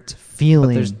inherent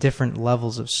feeling. But there's different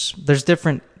levels there's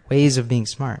different ways of being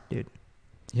smart, dude.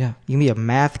 Yeah. You can be a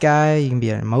math guy, you can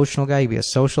be an emotional guy, you can be a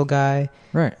social guy.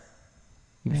 Right.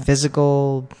 You can be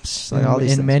physical, like all these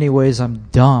things. In many ways I'm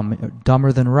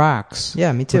dumber than rocks.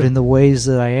 Yeah, me too. But in the ways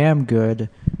that I am good,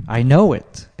 I know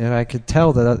it. And I could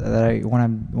tell that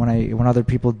when other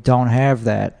people don't have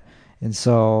that. And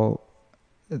so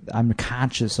I'm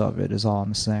conscious of it is all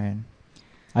I'm saying.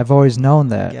 I've always known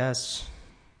that. Yes.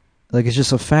 Like it's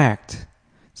just a fact.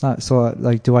 It's not so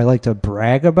like do I like to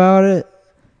brag about it?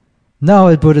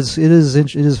 No, but it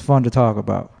is fun to talk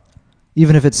about.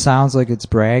 Even if it sounds like it's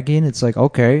bragging, it's like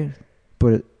okay,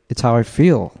 but it's how I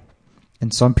feel.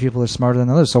 And some people are smarter than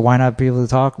others, so why not be able to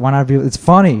talk? Why not be? It's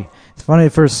funny. It's funny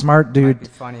for a smart dude. It might be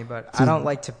funny, but I don't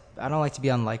like to be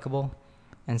unlikable.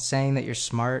 And saying that you're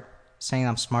smart, saying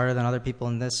I'm smarter than other people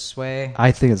in this way.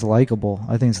 I think it's likable.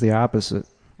 I think it's the opposite.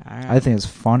 I think it's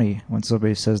funny when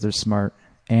somebody says they're smart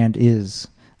and is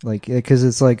like because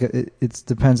it's like it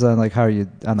depends on like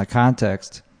on the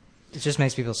context. It just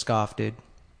makes people scoff, dude.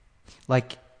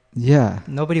 Like yeah,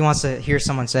 nobody wants to hear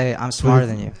someone say I'm smarter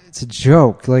than you. It's a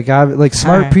joke. Like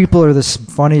smart people are the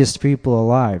funniest people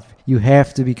alive. You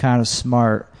have to be kind of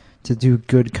smart to do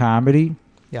good comedy.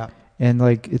 Yeah. And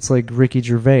like it's like Ricky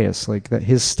Gervais, like that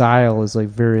his style is like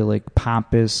very like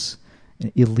pompous.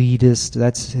 Elitist,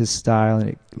 that's his style,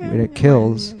 and it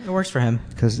kills. It works for him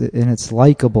and it's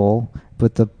likable,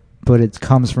 but it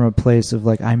comes from a place of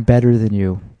like I'm better than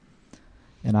you,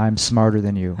 and I'm smarter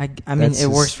than you. I mean, it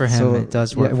works for him. So, it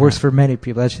does work. Yeah, it works for many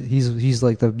people. He's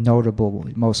like the notable,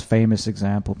 most famous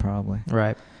example, probably.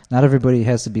 Right. Not everybody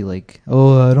has to be like,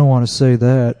 oh, I don't want to say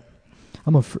that. I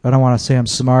don't want to say I'm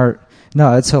smart.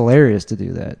 No, it's hilarious to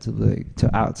do that to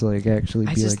actually.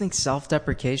 I just think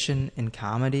self-deprecation in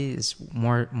comedy is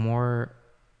more.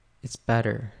 It's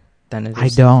better than it is. I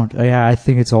don't. Yeah, I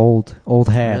think it's old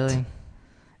hat. Really?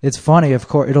 It's funny, of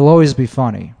course. It'll always be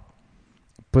funny,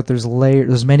 but there's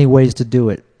many ways to do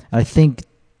it. I think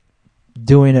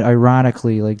doing it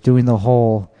ironically, like doing the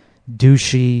whole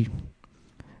douchey.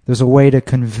 There's a way to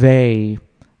convey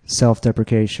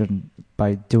self-deprecation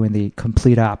by doing the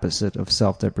complete opposite of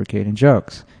self-deprecating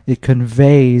jokes. It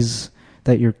conveys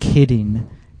that you're kidding.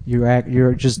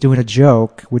 You're just doing a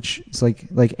joke, which is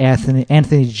like Anthony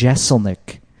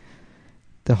Jeselnik.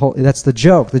 That's the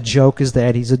joke. The joke is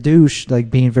that he's a douche,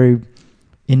 like being very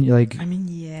I mean,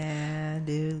 yeah,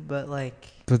 dude, but like.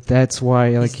 But that's why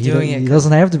like he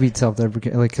doesn't have to be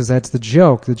self-deprecating, like, because that's the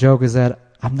joke. The joke is that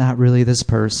I'm not really this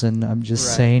person. I'm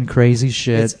just saying crazy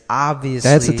shit. It's obviously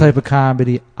that's the type of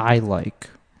comedy I like,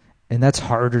 and that's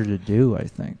harder to do, I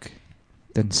think,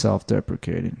 than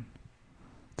self-deprecating,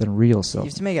 than real self. You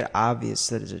have to make it obvious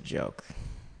that it's a joke.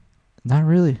 Not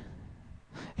really.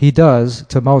 He does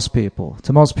to most people.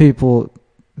 To most people,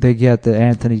 they get that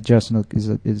Anthony Jeselnik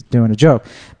is doing a joke,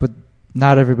 but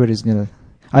not everybody's gonna.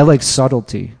 I like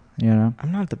subtlety, you know.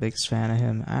 I'm not the biggest fan of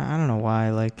him. I don't know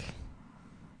why. Like,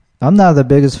 I'm not the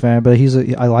biggest fan, but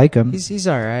I like him. He's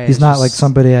all right. He's not like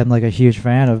somebody I'm like a huge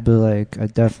fan of, but like I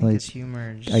definitely his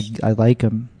humor. I like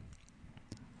him.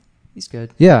 He's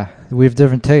good. Yeah, we have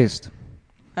different taste.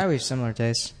 We have similar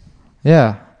tastes.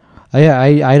 Yeah,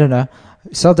 I don't know.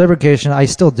 Self-deprecation. I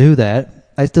still do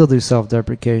that. I still do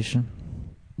self-deprecation.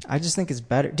 I just think it's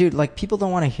better, dude. Like, people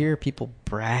don't want to hear people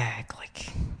brag. Like,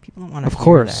 people don't want to. Of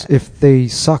course, if they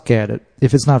suck at it,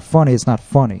 if it's not funny, it's not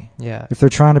funny. Yeah. If they're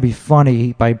trying to be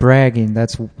funny by bragging,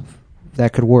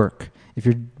 that could work. If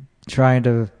you're trying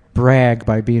to brag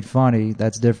by being funny,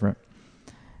 that's different.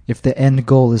 If the end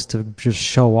goal is to just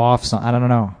show off something, I don't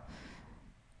know.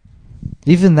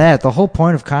 Even that, the whole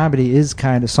point of comedy is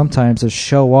kind of sometimes to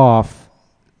show off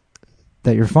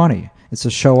that you're funny. It's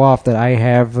to show off that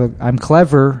I'm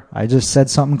clever. I just said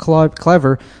something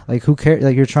clever. Like, who cares?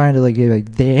 Like, you're trying to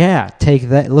yeah, take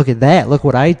that. Look at that. Look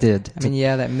what I did. I mean,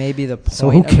 yeah, that may be the point. So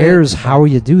who cares how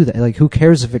you do that? Like, who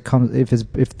cares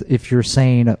if you're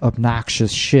saying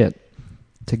obnoxious shit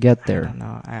to get there? I don't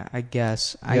know. I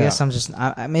guess. I guess I'm just.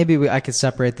 Maybe I could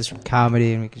separate this from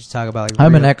comedy, and we could just talk about like.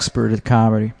 I'm an expert at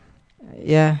comedy.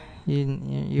 Yeah,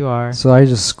 you are. So I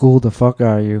just schooled the fuck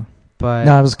out of you. But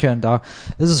no, I was kidding, dog.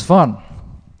 This is fun.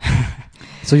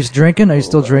 So you're drinking? Are you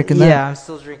still drinking that? Yeah, I'm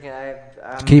still drinking.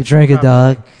 Keep drinking,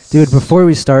 dog. Dude, before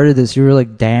we started this, you were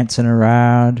like dancing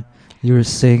around. You were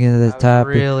singing the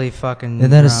topic. Really fucking.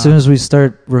 And then as soon as we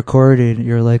start recording,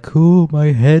 you're like, "Ooh,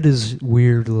 my head is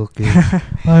weird looking.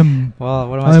 I'm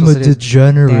a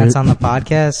degenerate." Dance on the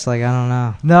podcast? Like, I don't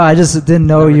know. No, I just didn't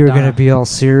know you were gonna be all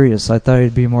serious. I thought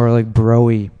you'd be more like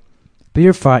broy. But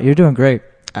you're fine. You're doing great.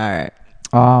 All right.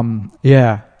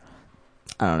 Yeah.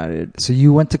 I don't know, dude. So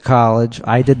you went to college.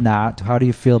 I did not. How do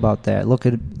you feel about that? Look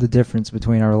at the difference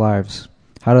between our lives.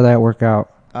 How did that work out?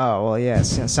 Oh, well, yeah. It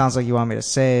sounds like you want me to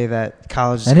say that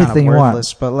college is kind of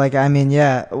worthless. But, like, I mean,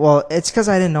 yeah. Well, it's because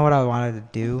I didn't know what I wanted to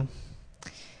do.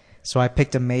 So I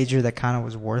picked a major that kind of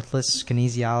was worthless.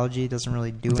 Kinesiology doesn't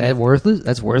really do anything. Worthless?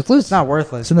 That's worthless? It's not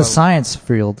worthless. It's in the science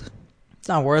field. It's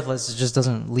not worthless. It just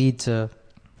doesn't lead to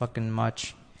fucking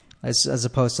much. As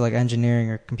opposed to like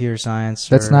engineering or computer science.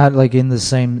 That's not like in the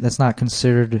same. That's not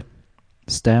considered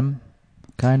STEM,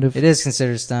 kind of. It is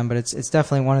considered STEM, but it's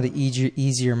definitely one of the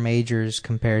easier majors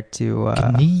compared to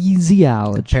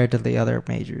kinesiology. Compared to the other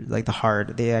majors, like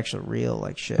the actual real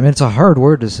like shit. I mean, it's a hard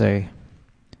word to say.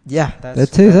 Yeah,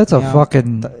 that's a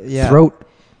fucking throat.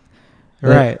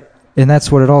 Right, and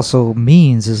that's what it also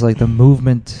means is like the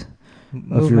movement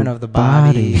of the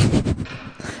body.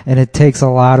 And it takes a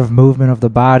lot of movement of the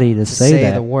body to say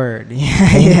that. The word.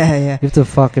 Yeah. You have to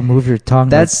fucking move your tongue.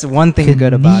 That's one thing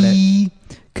good about it.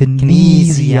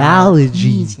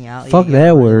 Kinesiology. Fuck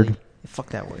that word. Fuck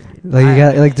that word, dude. Like, you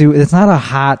got, like, dude, it's not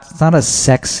a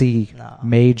sexy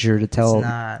major to tell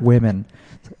women.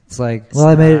 It's like,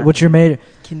 what's your major?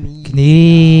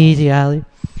 Kinesiology.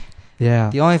 Yeah.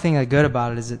 The only thing good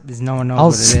about it is no one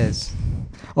knows what it is.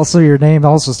 Also, your name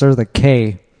also starts with a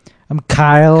K. I'm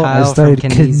Kyle. I studied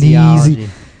kinesiology.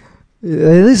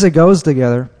 At least it goes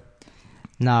together.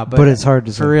 No, but it's hard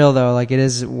to say. For real though, like, it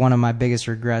is one of my biggest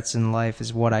regrets in life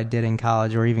is what I did in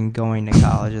college, or even going to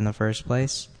college in the first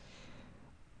place.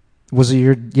 Was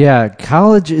it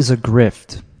college is a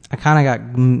grift. I kind of got,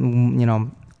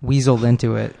 weaseled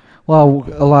into it. Well,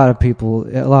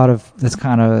 it's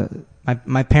kind of.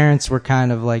 My parents were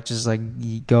kind of like, just like,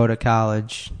 you go to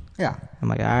college. Yeah. I'm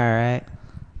like, all right.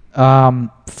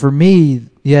 For me,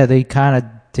 yeah, they kind of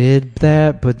did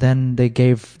that, but then they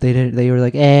were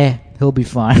like, he'll be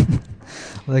fine.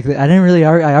 Like, I didn't really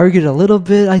argue. I argued a little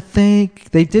bit, I think.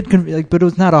 They did, but it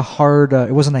was not a hard,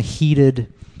 it wasn't a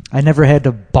heated, I never had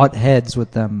to butt heads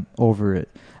with them over it.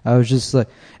 I was just like,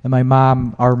 and our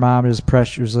mom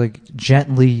was like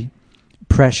gently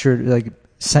pressured, like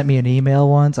sent me an email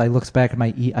once. I looked back at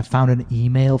I found an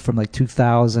email from like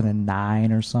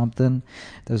 2009 or something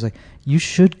that was like, you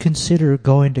should consider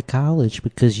going to college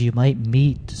because you might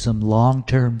meet some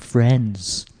long-term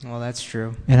friends. Well, that's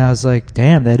true. And I was like,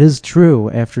 damn, that is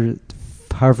true. After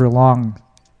however long.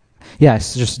 Yeah, I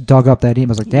just dug up that email.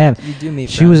 I was like, damn. You do meet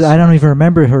she friends. was. I don't even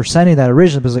remember her sending that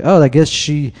originally. But I was like, oh, I guess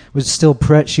she was still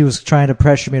she was trying to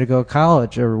pressure me to go to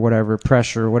college or whatever.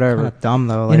 Pressure or whatever. Kind of dumb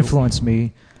though. Like, influenced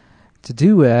me to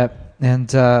do that. And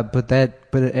but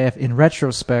in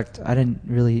retrospect, I didn't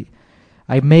really.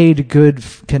 I made good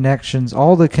connections.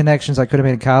 All the connections I could have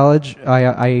made in college,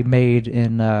 I made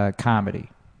in comedy.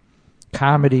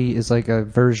 Comedy is like a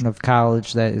version of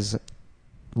college that is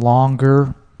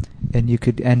longer, and you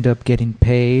could end up getting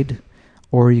paid,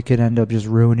 or you could end up just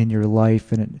ruining your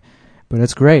life. But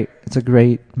it's great. It's a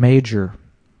great major.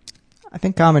 I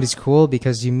think comedy's cool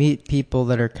because you meet people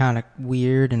that are kind of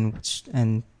weird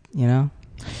and you know.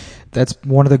 That's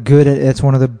one of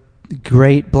the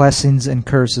great blessings and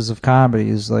curses of comedy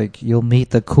is like you'll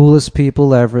meet the coolest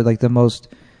people ever, like the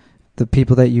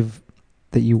people that you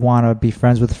want to be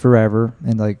friends with forever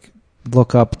and like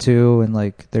look up to, and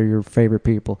like they're your favorite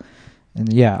people.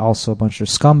 And yeah, also a bunch of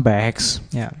scumbags.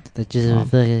 Yeah, that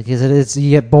just because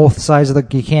you get both sides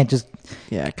of you can't just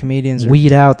comedians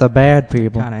weed out the bad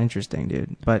people. Kind of interesting,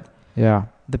 dude. But yeah,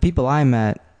 the people I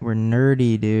met were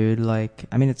nerdy, dude. Like,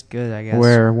 I mean, it's good, I guess.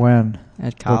 Where, when,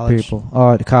 at college? What people?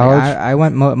 Oh, at college. Like, I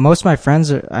went. Most of my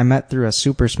friends I met through a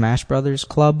Super Smash Brothers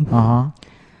club.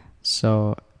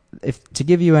 So, to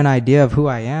give you an idea of who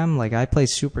I am, like I play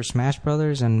Super Smash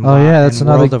Brothers and that's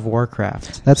another World of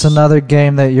Warcraft. That's another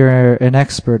game that you're an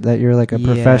expert, that you're like a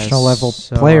professional level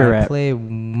player at. I play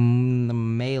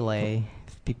Melee.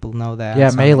 If people know that.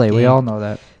 Yeah, Melee. We all know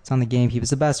that. It's on the GameCube.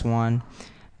 It's the best one.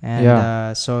 And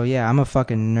I'm a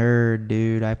fucking nerd,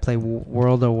 dude. I play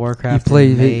World of Warcraft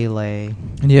and Melee.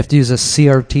 And you have to use a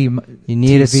CRT. You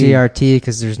need a CRT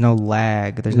because there's no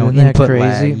lag. There's no input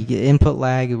lag. You get input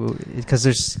lag because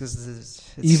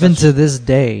even to this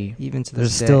day,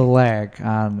 there's still lag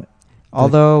on.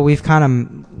 Although we've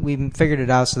figured it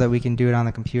out so that we can do it on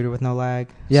the computer with no lag.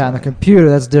 Yeah, on the computer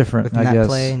that's different. With I guess.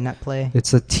 NetPlay.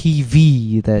 It's a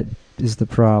TV that is the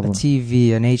problem. An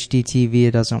HD TV,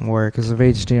 it doesn't work because of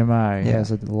HDMI. It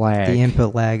has a lag. The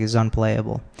input lag is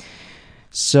unplayable.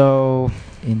 So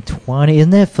we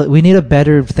need a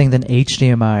better thing than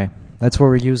HDMI. That's what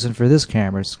we're using for this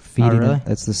camera. It's feeding really? it.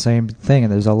 That's the same thing,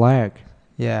 and there's a lag.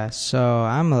 Yeah, so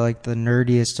I'm like the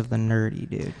nerdiest of the nerdy,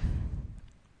 dude.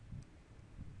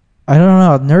 I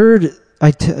don't know. Nerd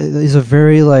is a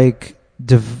very like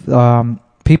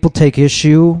people take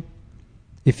issue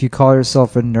if you call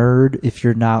yourself a nerd if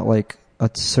you're not like a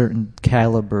certain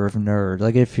caliber of nerd.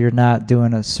 Like if you're not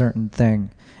doing a certain thing.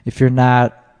 If you're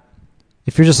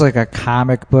just like a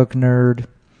comic book nerd.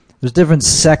 There's different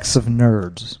sects of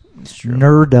nerds. It's true.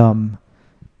 Nerdom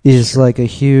is like a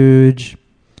huge...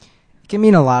 It can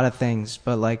mean a lot of things,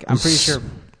 but like I'm pretty sure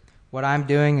what I'm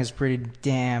doing is pretty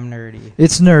damn nerdy.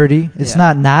 It's nerdy. It's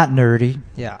not nerdy.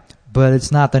 Yeah. But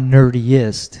it's not the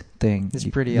nerdiest thing. It's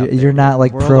pretty You're not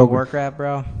like World of Warcraft,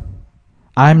 bro.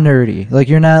 I'm nerdy. Like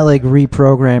you're not like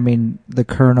reprogramming the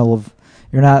kernel of...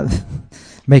 You're not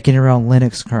making your own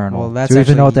Linux kernel. Well, that's do you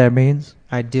even know what that means?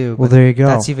 I do. Well, there you go.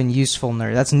 That's even useful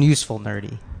nerd. That's useful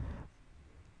nerdy.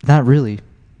 Not really.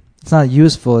 It's not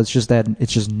useful. It's just that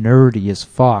it's just nerdy as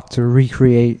fuck to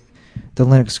recreate the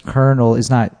Linux kernel. Is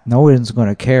not. No one's going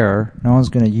to care. No one's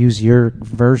going to use your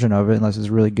version of it unless it's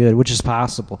really good, which is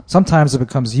possible. Sometimes it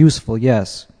becomes useful.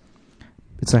 Yes,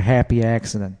 it's a happy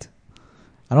accident.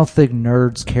 I don't think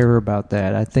nerds care about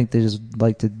that. I think they just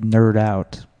like to nerd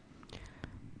out.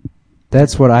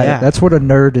 That's what That's what a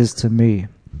nerd is to me.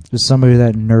 Just somebody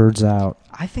that nerds out.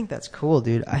 I think that's cool,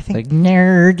 dude. I think like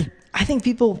nerd. I think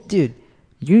people, dude.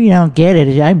 You don't get it.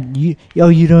 You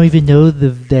don't even know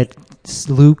that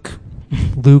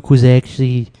Luke was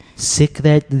actually sick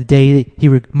the day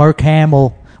Mark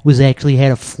Hamill was actually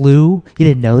had a flu. You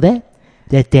didn't know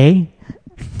that day?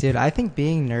 Dude, I think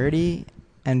being nerdy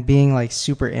and being like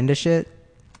super into shit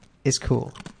is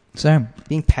cool. Same.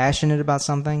 Being passionate about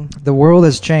something. The world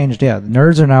has changed. Yeah,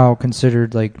 nerds are now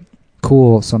considered like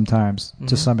cool sometimes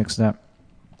to some extent.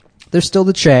 There's still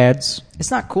the chads.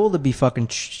 It's not cool to be fucking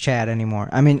Chad anymore.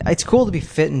 I mean, it's cool to be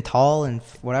fit and tall and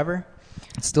whatever.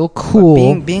 It's still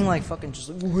cool. But being like fucking just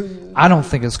like... I don't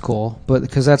think it's cool, but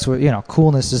because that's what,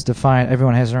 coolness is defined.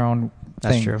 Everyone has their own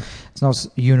thing. That's true. It's no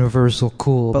universal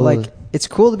cool. But like, it's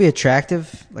cool to be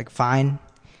attractive, like fine.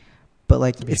 but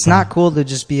like it's not cool to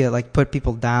just be like put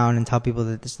people down and tell people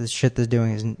that this shit they're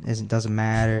doing doesn't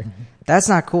matter. That's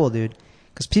not cool, dude.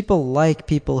 Because people like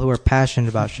people who are passionate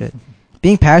about shit.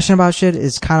 Being passionate about shit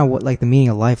is kind of what like the meaning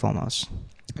of life almost.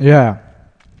 Yeah.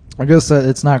 I guess that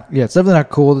it's not. Yeah, it's definitely not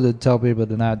cool to tell people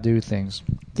to not do things.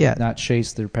 Yeah, not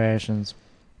chase their passions.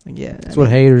 Yeah, that's what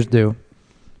haters do.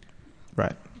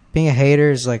 Right. Being a hater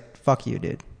is like fuck you,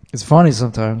 dude. It's funny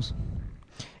sometimes.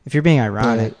 If you're being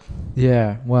ironic.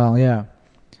 Yeah. Well, yeah.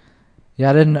 Yeah,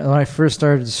 I didn't. When I first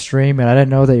started streaming, I didn't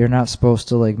know that you're not supposed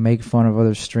to like make fun of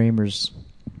other streamers.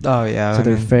 Oh yeah, to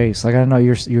their face. Like I don't know,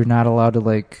 you're not allowed to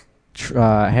like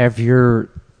have your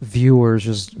viewers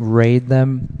just raid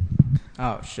them.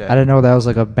 Oh shit! I didn't know that was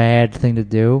like a bad thing to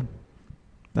do.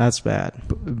 That's bad.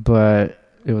 But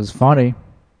it was funny.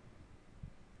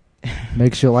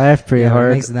 Makes you laugh pretty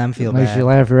hard. It makes them feel bad. Makes you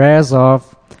laugh your ass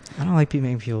off. I don't like people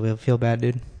making people feel bad,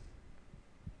 dude.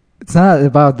 It's not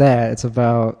about that. It's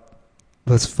about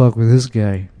let's fuck with this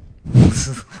guy.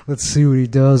 Let's see what he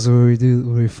does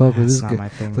when we fuck with this guy. My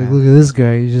thing, like, look at this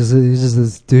guy. He's just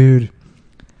this dude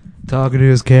talking to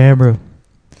his camera.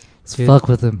 Dude, fuck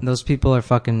with him. Those people are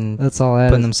fucking. That's all.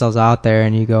 Putting themselves out there,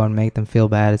 and you go and make them feel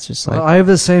bad. It's just like I have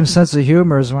the same sense of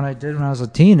humor as when I did when I was a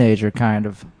teenager. Kind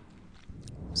of.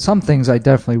 Some things I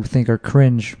definitely think are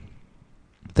cringe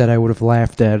that I would have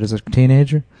laughed at as a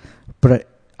teenager, but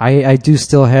I do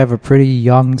still have a pretty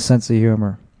young sense of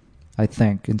humor. I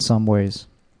think in some ways.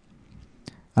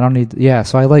 I don't need. Yeah,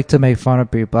 so I like to make fun of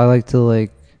people. I like to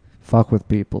like fuck with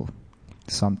people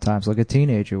sometimes, like a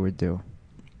teenager would do.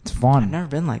 It's fun. I've never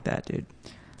been like that, dude.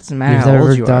 Doesn't matter You've how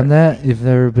old you are. never done that? You've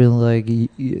never been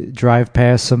like drive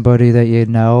past somebody that you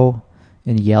know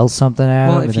and yell something at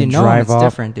them? Well, if you know them, it's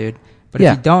different, dude. But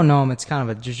if you don't know them, it's kind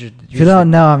of a. If you don't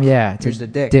know them, yeah, here's the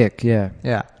dick. Dick, yeah,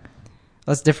 yeah.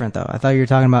 That's different, though. I thought you were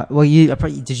talking about. Well,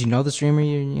 did you know the streamer?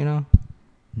 You know?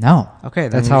 No. Okay,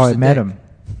 that's how I met him.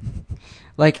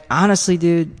 Like honestly,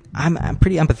 dude, I'm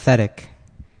pretty empathetic.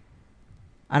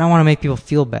 I don't want to make people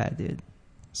feel bad, dude.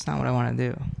 It's not what I want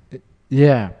to do.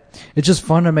 Yeah, it's just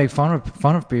fun to make fun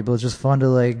of people. It's just fun to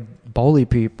like bully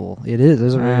people. It is.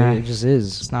 It just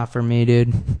is. It's not for me,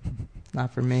 dude.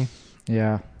 Not for me.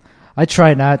 Yeah, I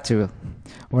try not to,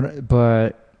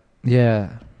 but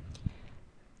yeah.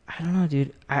 I don't know,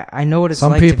 dude. I know what it's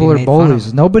Some like. Some people to be are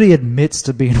bullies. Nobody admits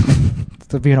to being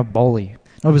a bully.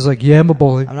 Nobody's like, yeah, I'm a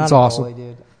bully. I'm not it's a awesome. bully,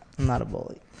 dude. I'm not a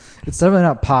bully. It's definitely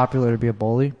not popular to be a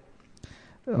bully.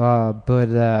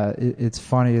 But it's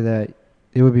funny that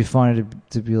it would be funny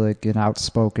to be like an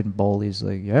outspoken bully. It's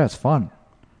like, yeah, it's fun.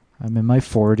 I'm in my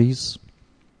 40s,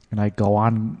 and I go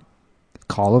on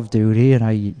Call of Duty, and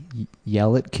I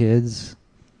yell at kids.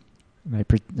 And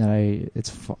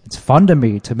it's fun to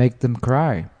me to make them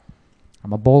cry.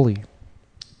 I'm a bully.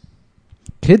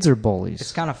 Kids are bullies.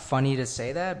 It's kind of funny to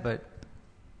say that, but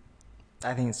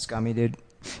I think it's scummy, dude.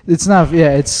 It's not.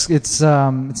 Yeah, it's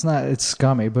not. It's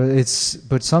scummy,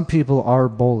 but some people are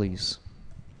bullies.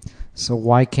 So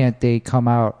why can't they come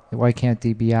out? Why can't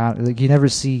they be out? Like you never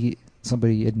see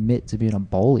somebody admit to being a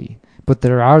bully, but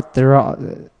there are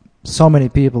so many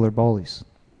people are bullies,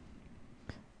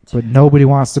 but nobody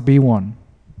wants to be one.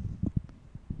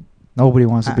 Nobody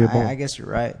wants to be a bully. I guess you're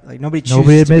right. Like nobody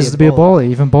admits to be a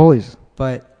bully, even bullies.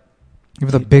 But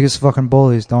even the biggest fucking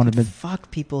bullies don't admit.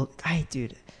 Fuck people.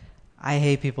 Dude. I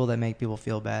hate people that make people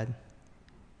feel bad.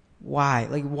 Why?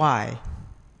 Like, why?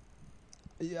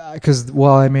 Yeah, because,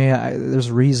 well, I mean, there's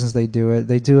reasons they do it.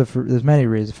 They do it there's many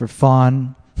reasons. For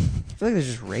fun. I feel like they're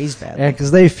just raised bad. Yeah,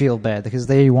 because they feel bad. Because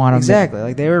they want them exactly.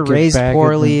 Like, they were raised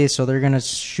poorly, so they're going to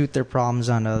shoot their problems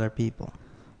onto other people.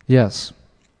 Yes.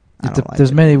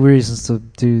 There's many reasons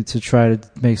to try to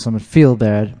make someone feel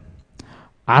bad.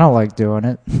 I don't like doing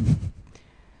it.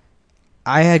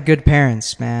 I had good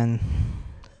parents, man.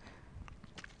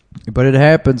 But it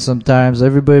happens sometimes.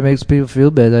 Everybody makes people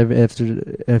feel bad.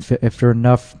 After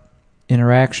enough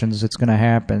interactions, it's going to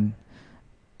happen.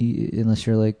 Unless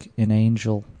you're like an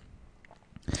angel.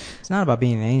 It's not about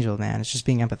being an angel, man. It's just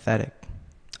being empathetic.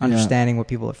 Understanding what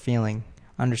people are feeling.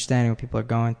 Understanding what people are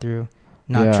going through.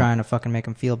 Not trying to fucking make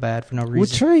them feel bad for no reason.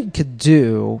 Which I could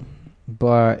do,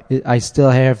 but I still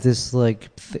have this like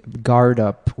guard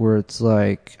up where it's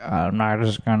like I'm not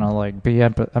just gonna like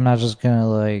I'm not just gonna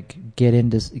like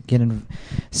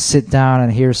sit down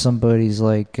and hear somebody's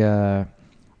like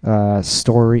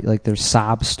story, like their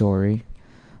sob story.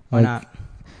 Why not?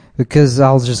 Because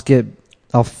I'll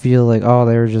feel like, oh,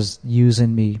 they're just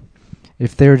using me.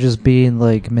 If they're just being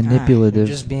like manipulative,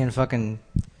 you're just being fucking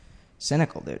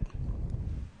cynical, dude.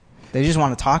 They just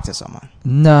want to talk to someone.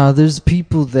 No, there's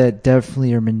people that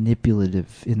definitely are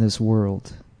manipulative in this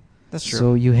world. That's true.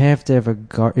 So you have to have a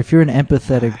guard. If you're an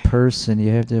empathetic person, you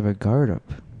have to have a guard up.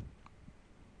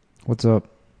 What's up?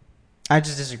 I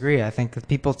just disagree. I think that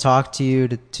people talk to you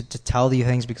to tell you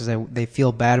things because they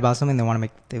feel bad about something. They want to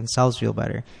make themselves feel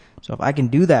better. So if I can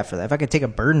do that for them, if I can take a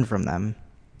burden from them,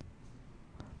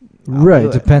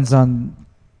 right? Depends on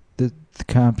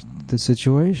the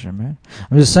situation, man.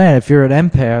 I'm just saying, if you're an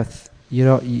empath,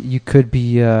 you could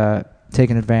be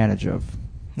taken advantage of.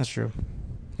 That's true.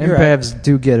 Empaths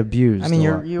do get abused. I mean,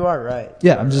 you are right.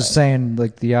 Yeah, I'm just saying,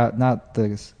 like not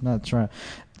trying.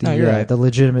 You're right. The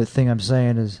legitimate thing I'm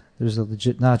saying is there's a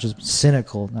legit, not just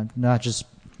cynical, not just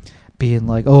being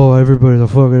like, oh, everybody's a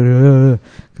fucking,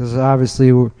 because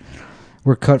obviously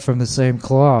we're cut from the same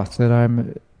cloth, and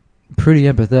I'm pretty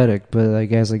empathetic, but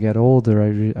like as I get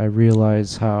older, I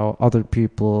realize how other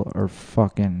people are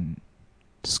fucking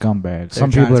scumbags.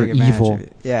 Some people are evil.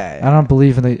 Yeah. I don't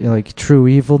believe in the true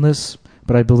evilness,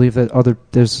 but I believe that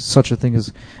there's such a thing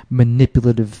as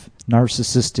manipulative,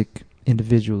 narcissistic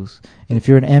individuals. And if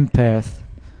you're an empath,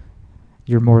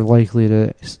 you're more likely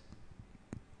to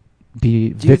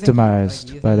be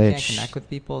victimized by that. Do you think you can't connect with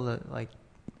people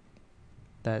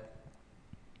that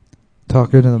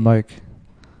talk into the mic?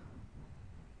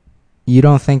 You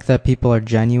don't think that people are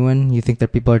genuine? You think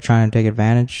that people are trying to take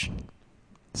advantage?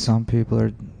 Some people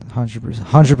are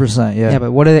 100%, yeah. Yeah,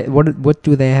 but what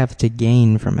do they have to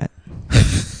gain from it?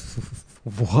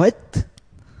 What?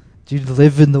 Do you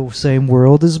live in the same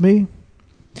world as me?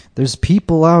 There's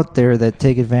people out there that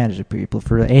take advantage of people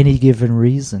for any given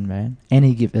reason, man.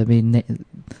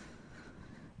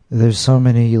 There's so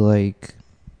many like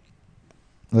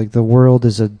the world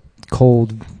is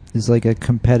like a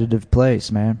competitive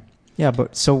place, man. Yeah,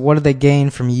 but so what do they gain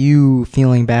from you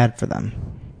feeling bad for them?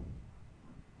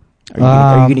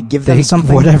 Are you going to give them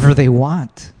something? Whatever they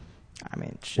want. I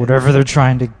mean, shit. Whatever they're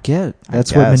trying to get.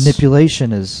 That's what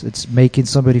manipulation is. It's making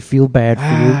somebody feel bad for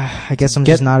you. I guess I'm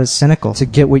just not as cynical. To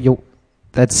get what you...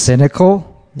 That's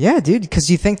cynical? Yeah, dude, because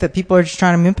you think that people are just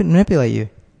trying to manipulate you.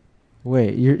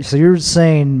 Wait, you're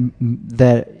saying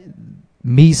that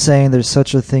me saying there's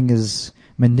such a thing as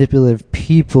manipulative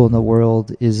people in the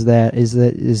world is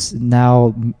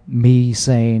now me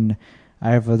saying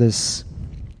I have this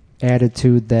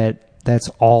attitude that's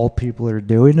all people are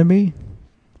doing to me?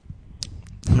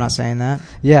 I'm not saying that.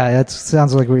 Yeah, that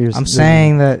sounds like what you're saying. I'm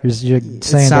saying that you're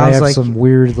saying that I have some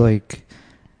weird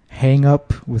hang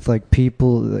up with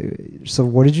people. So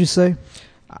what did you say?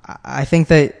 I think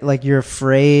that you're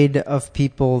afraid of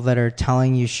people that are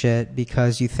telling you shit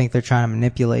because you think they're trying to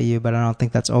manipulate you, but I don't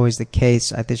think that's always the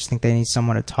case. I just think they need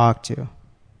someone to talk to.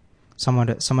 Someone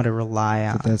to rely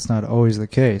on. But that's not always the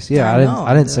case. Yeah,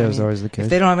 I didn't say it was always the case. If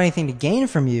they don't have anything to gain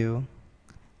from you,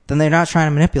 then they're not trying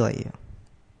to manipulate you.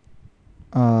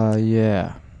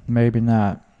 Yeah, maybe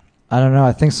not. I don't know.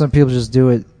 I think some people just do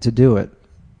it to do it.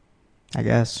 I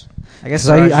guess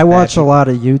I watch a lot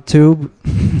of YouTube,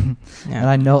 and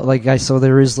I know so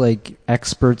there is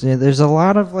experts. There's a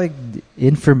lot of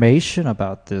information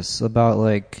about this, about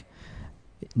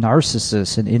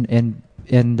narcissists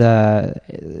and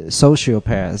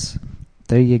sociopaths.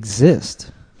 They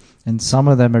exist, and some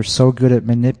of them are so good at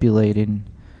manipulating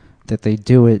that they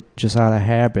do it just out of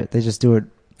habit. They just do it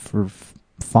for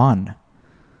fun,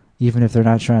 even if they're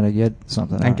not trying to get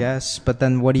something. I guess, but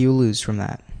then what do you lose from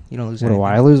that? You don't lose anything.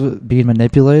 What do I lose? Being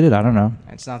manipulated? I don't know.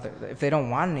 It's not that if they don't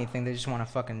want anything, they just want to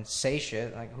fucking say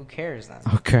shit. Who cares then?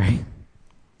 Okay.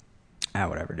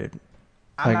 Whatever, dude.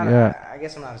 I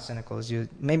guess I'm not as cynical as you.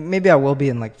 Maybe I will be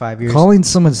in 5 years. Calling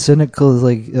someone cynical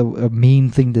is a mean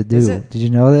thing to do. Is it? Did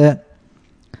you know that?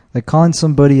 Calling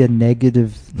somebody a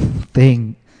negative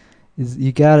thing is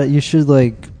you should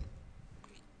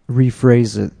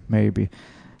rephrase it maybe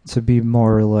to be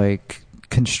more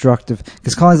constructive,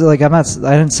 because Colin's I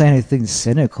didn't say anything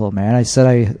cynical, man. I said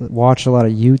I watch a lot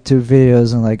of YouTube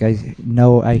videos and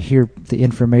I hear the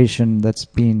information that's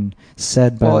being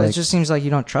said by it just seems like you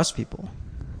don't trust people.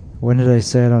 When did I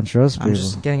say I don't trust people? I'm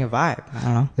just getting a vibe. I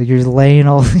don't know.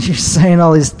 You're saying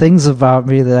all these things about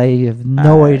me that I have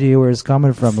no idea where it's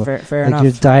coming from. Fair enough.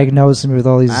 You're diagnosing me with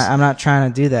all these. I'm not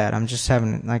trying to do that. I'm just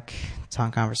having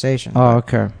conversation. Oh,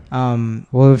 okay.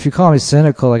 Well, if you call me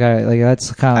cynical,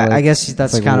 that's kind of. I guess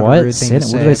that's kind of a rude thing to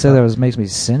say. What did I say that makes me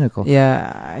cynical?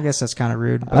 Yeah, I guess that's kind of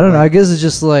rude. I don't know. I guess it's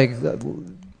just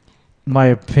my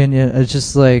opinion. It's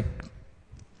just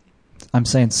I'm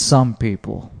saying some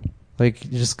people.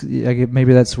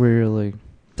 Maybe that's where you're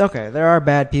Okay, there are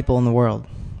bad people in the world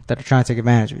that are trying to take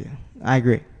advantage of you. I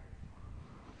agree.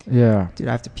 Yeah. Dude,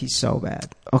 I have to pee so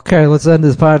bad. Okay, let's end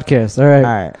this podcast. All right.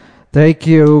 All right. Thank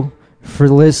you for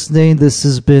listening. This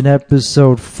has been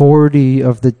episode 40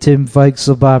 of the Tim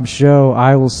Weichselbaum Show.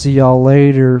 I will see y'all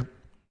later.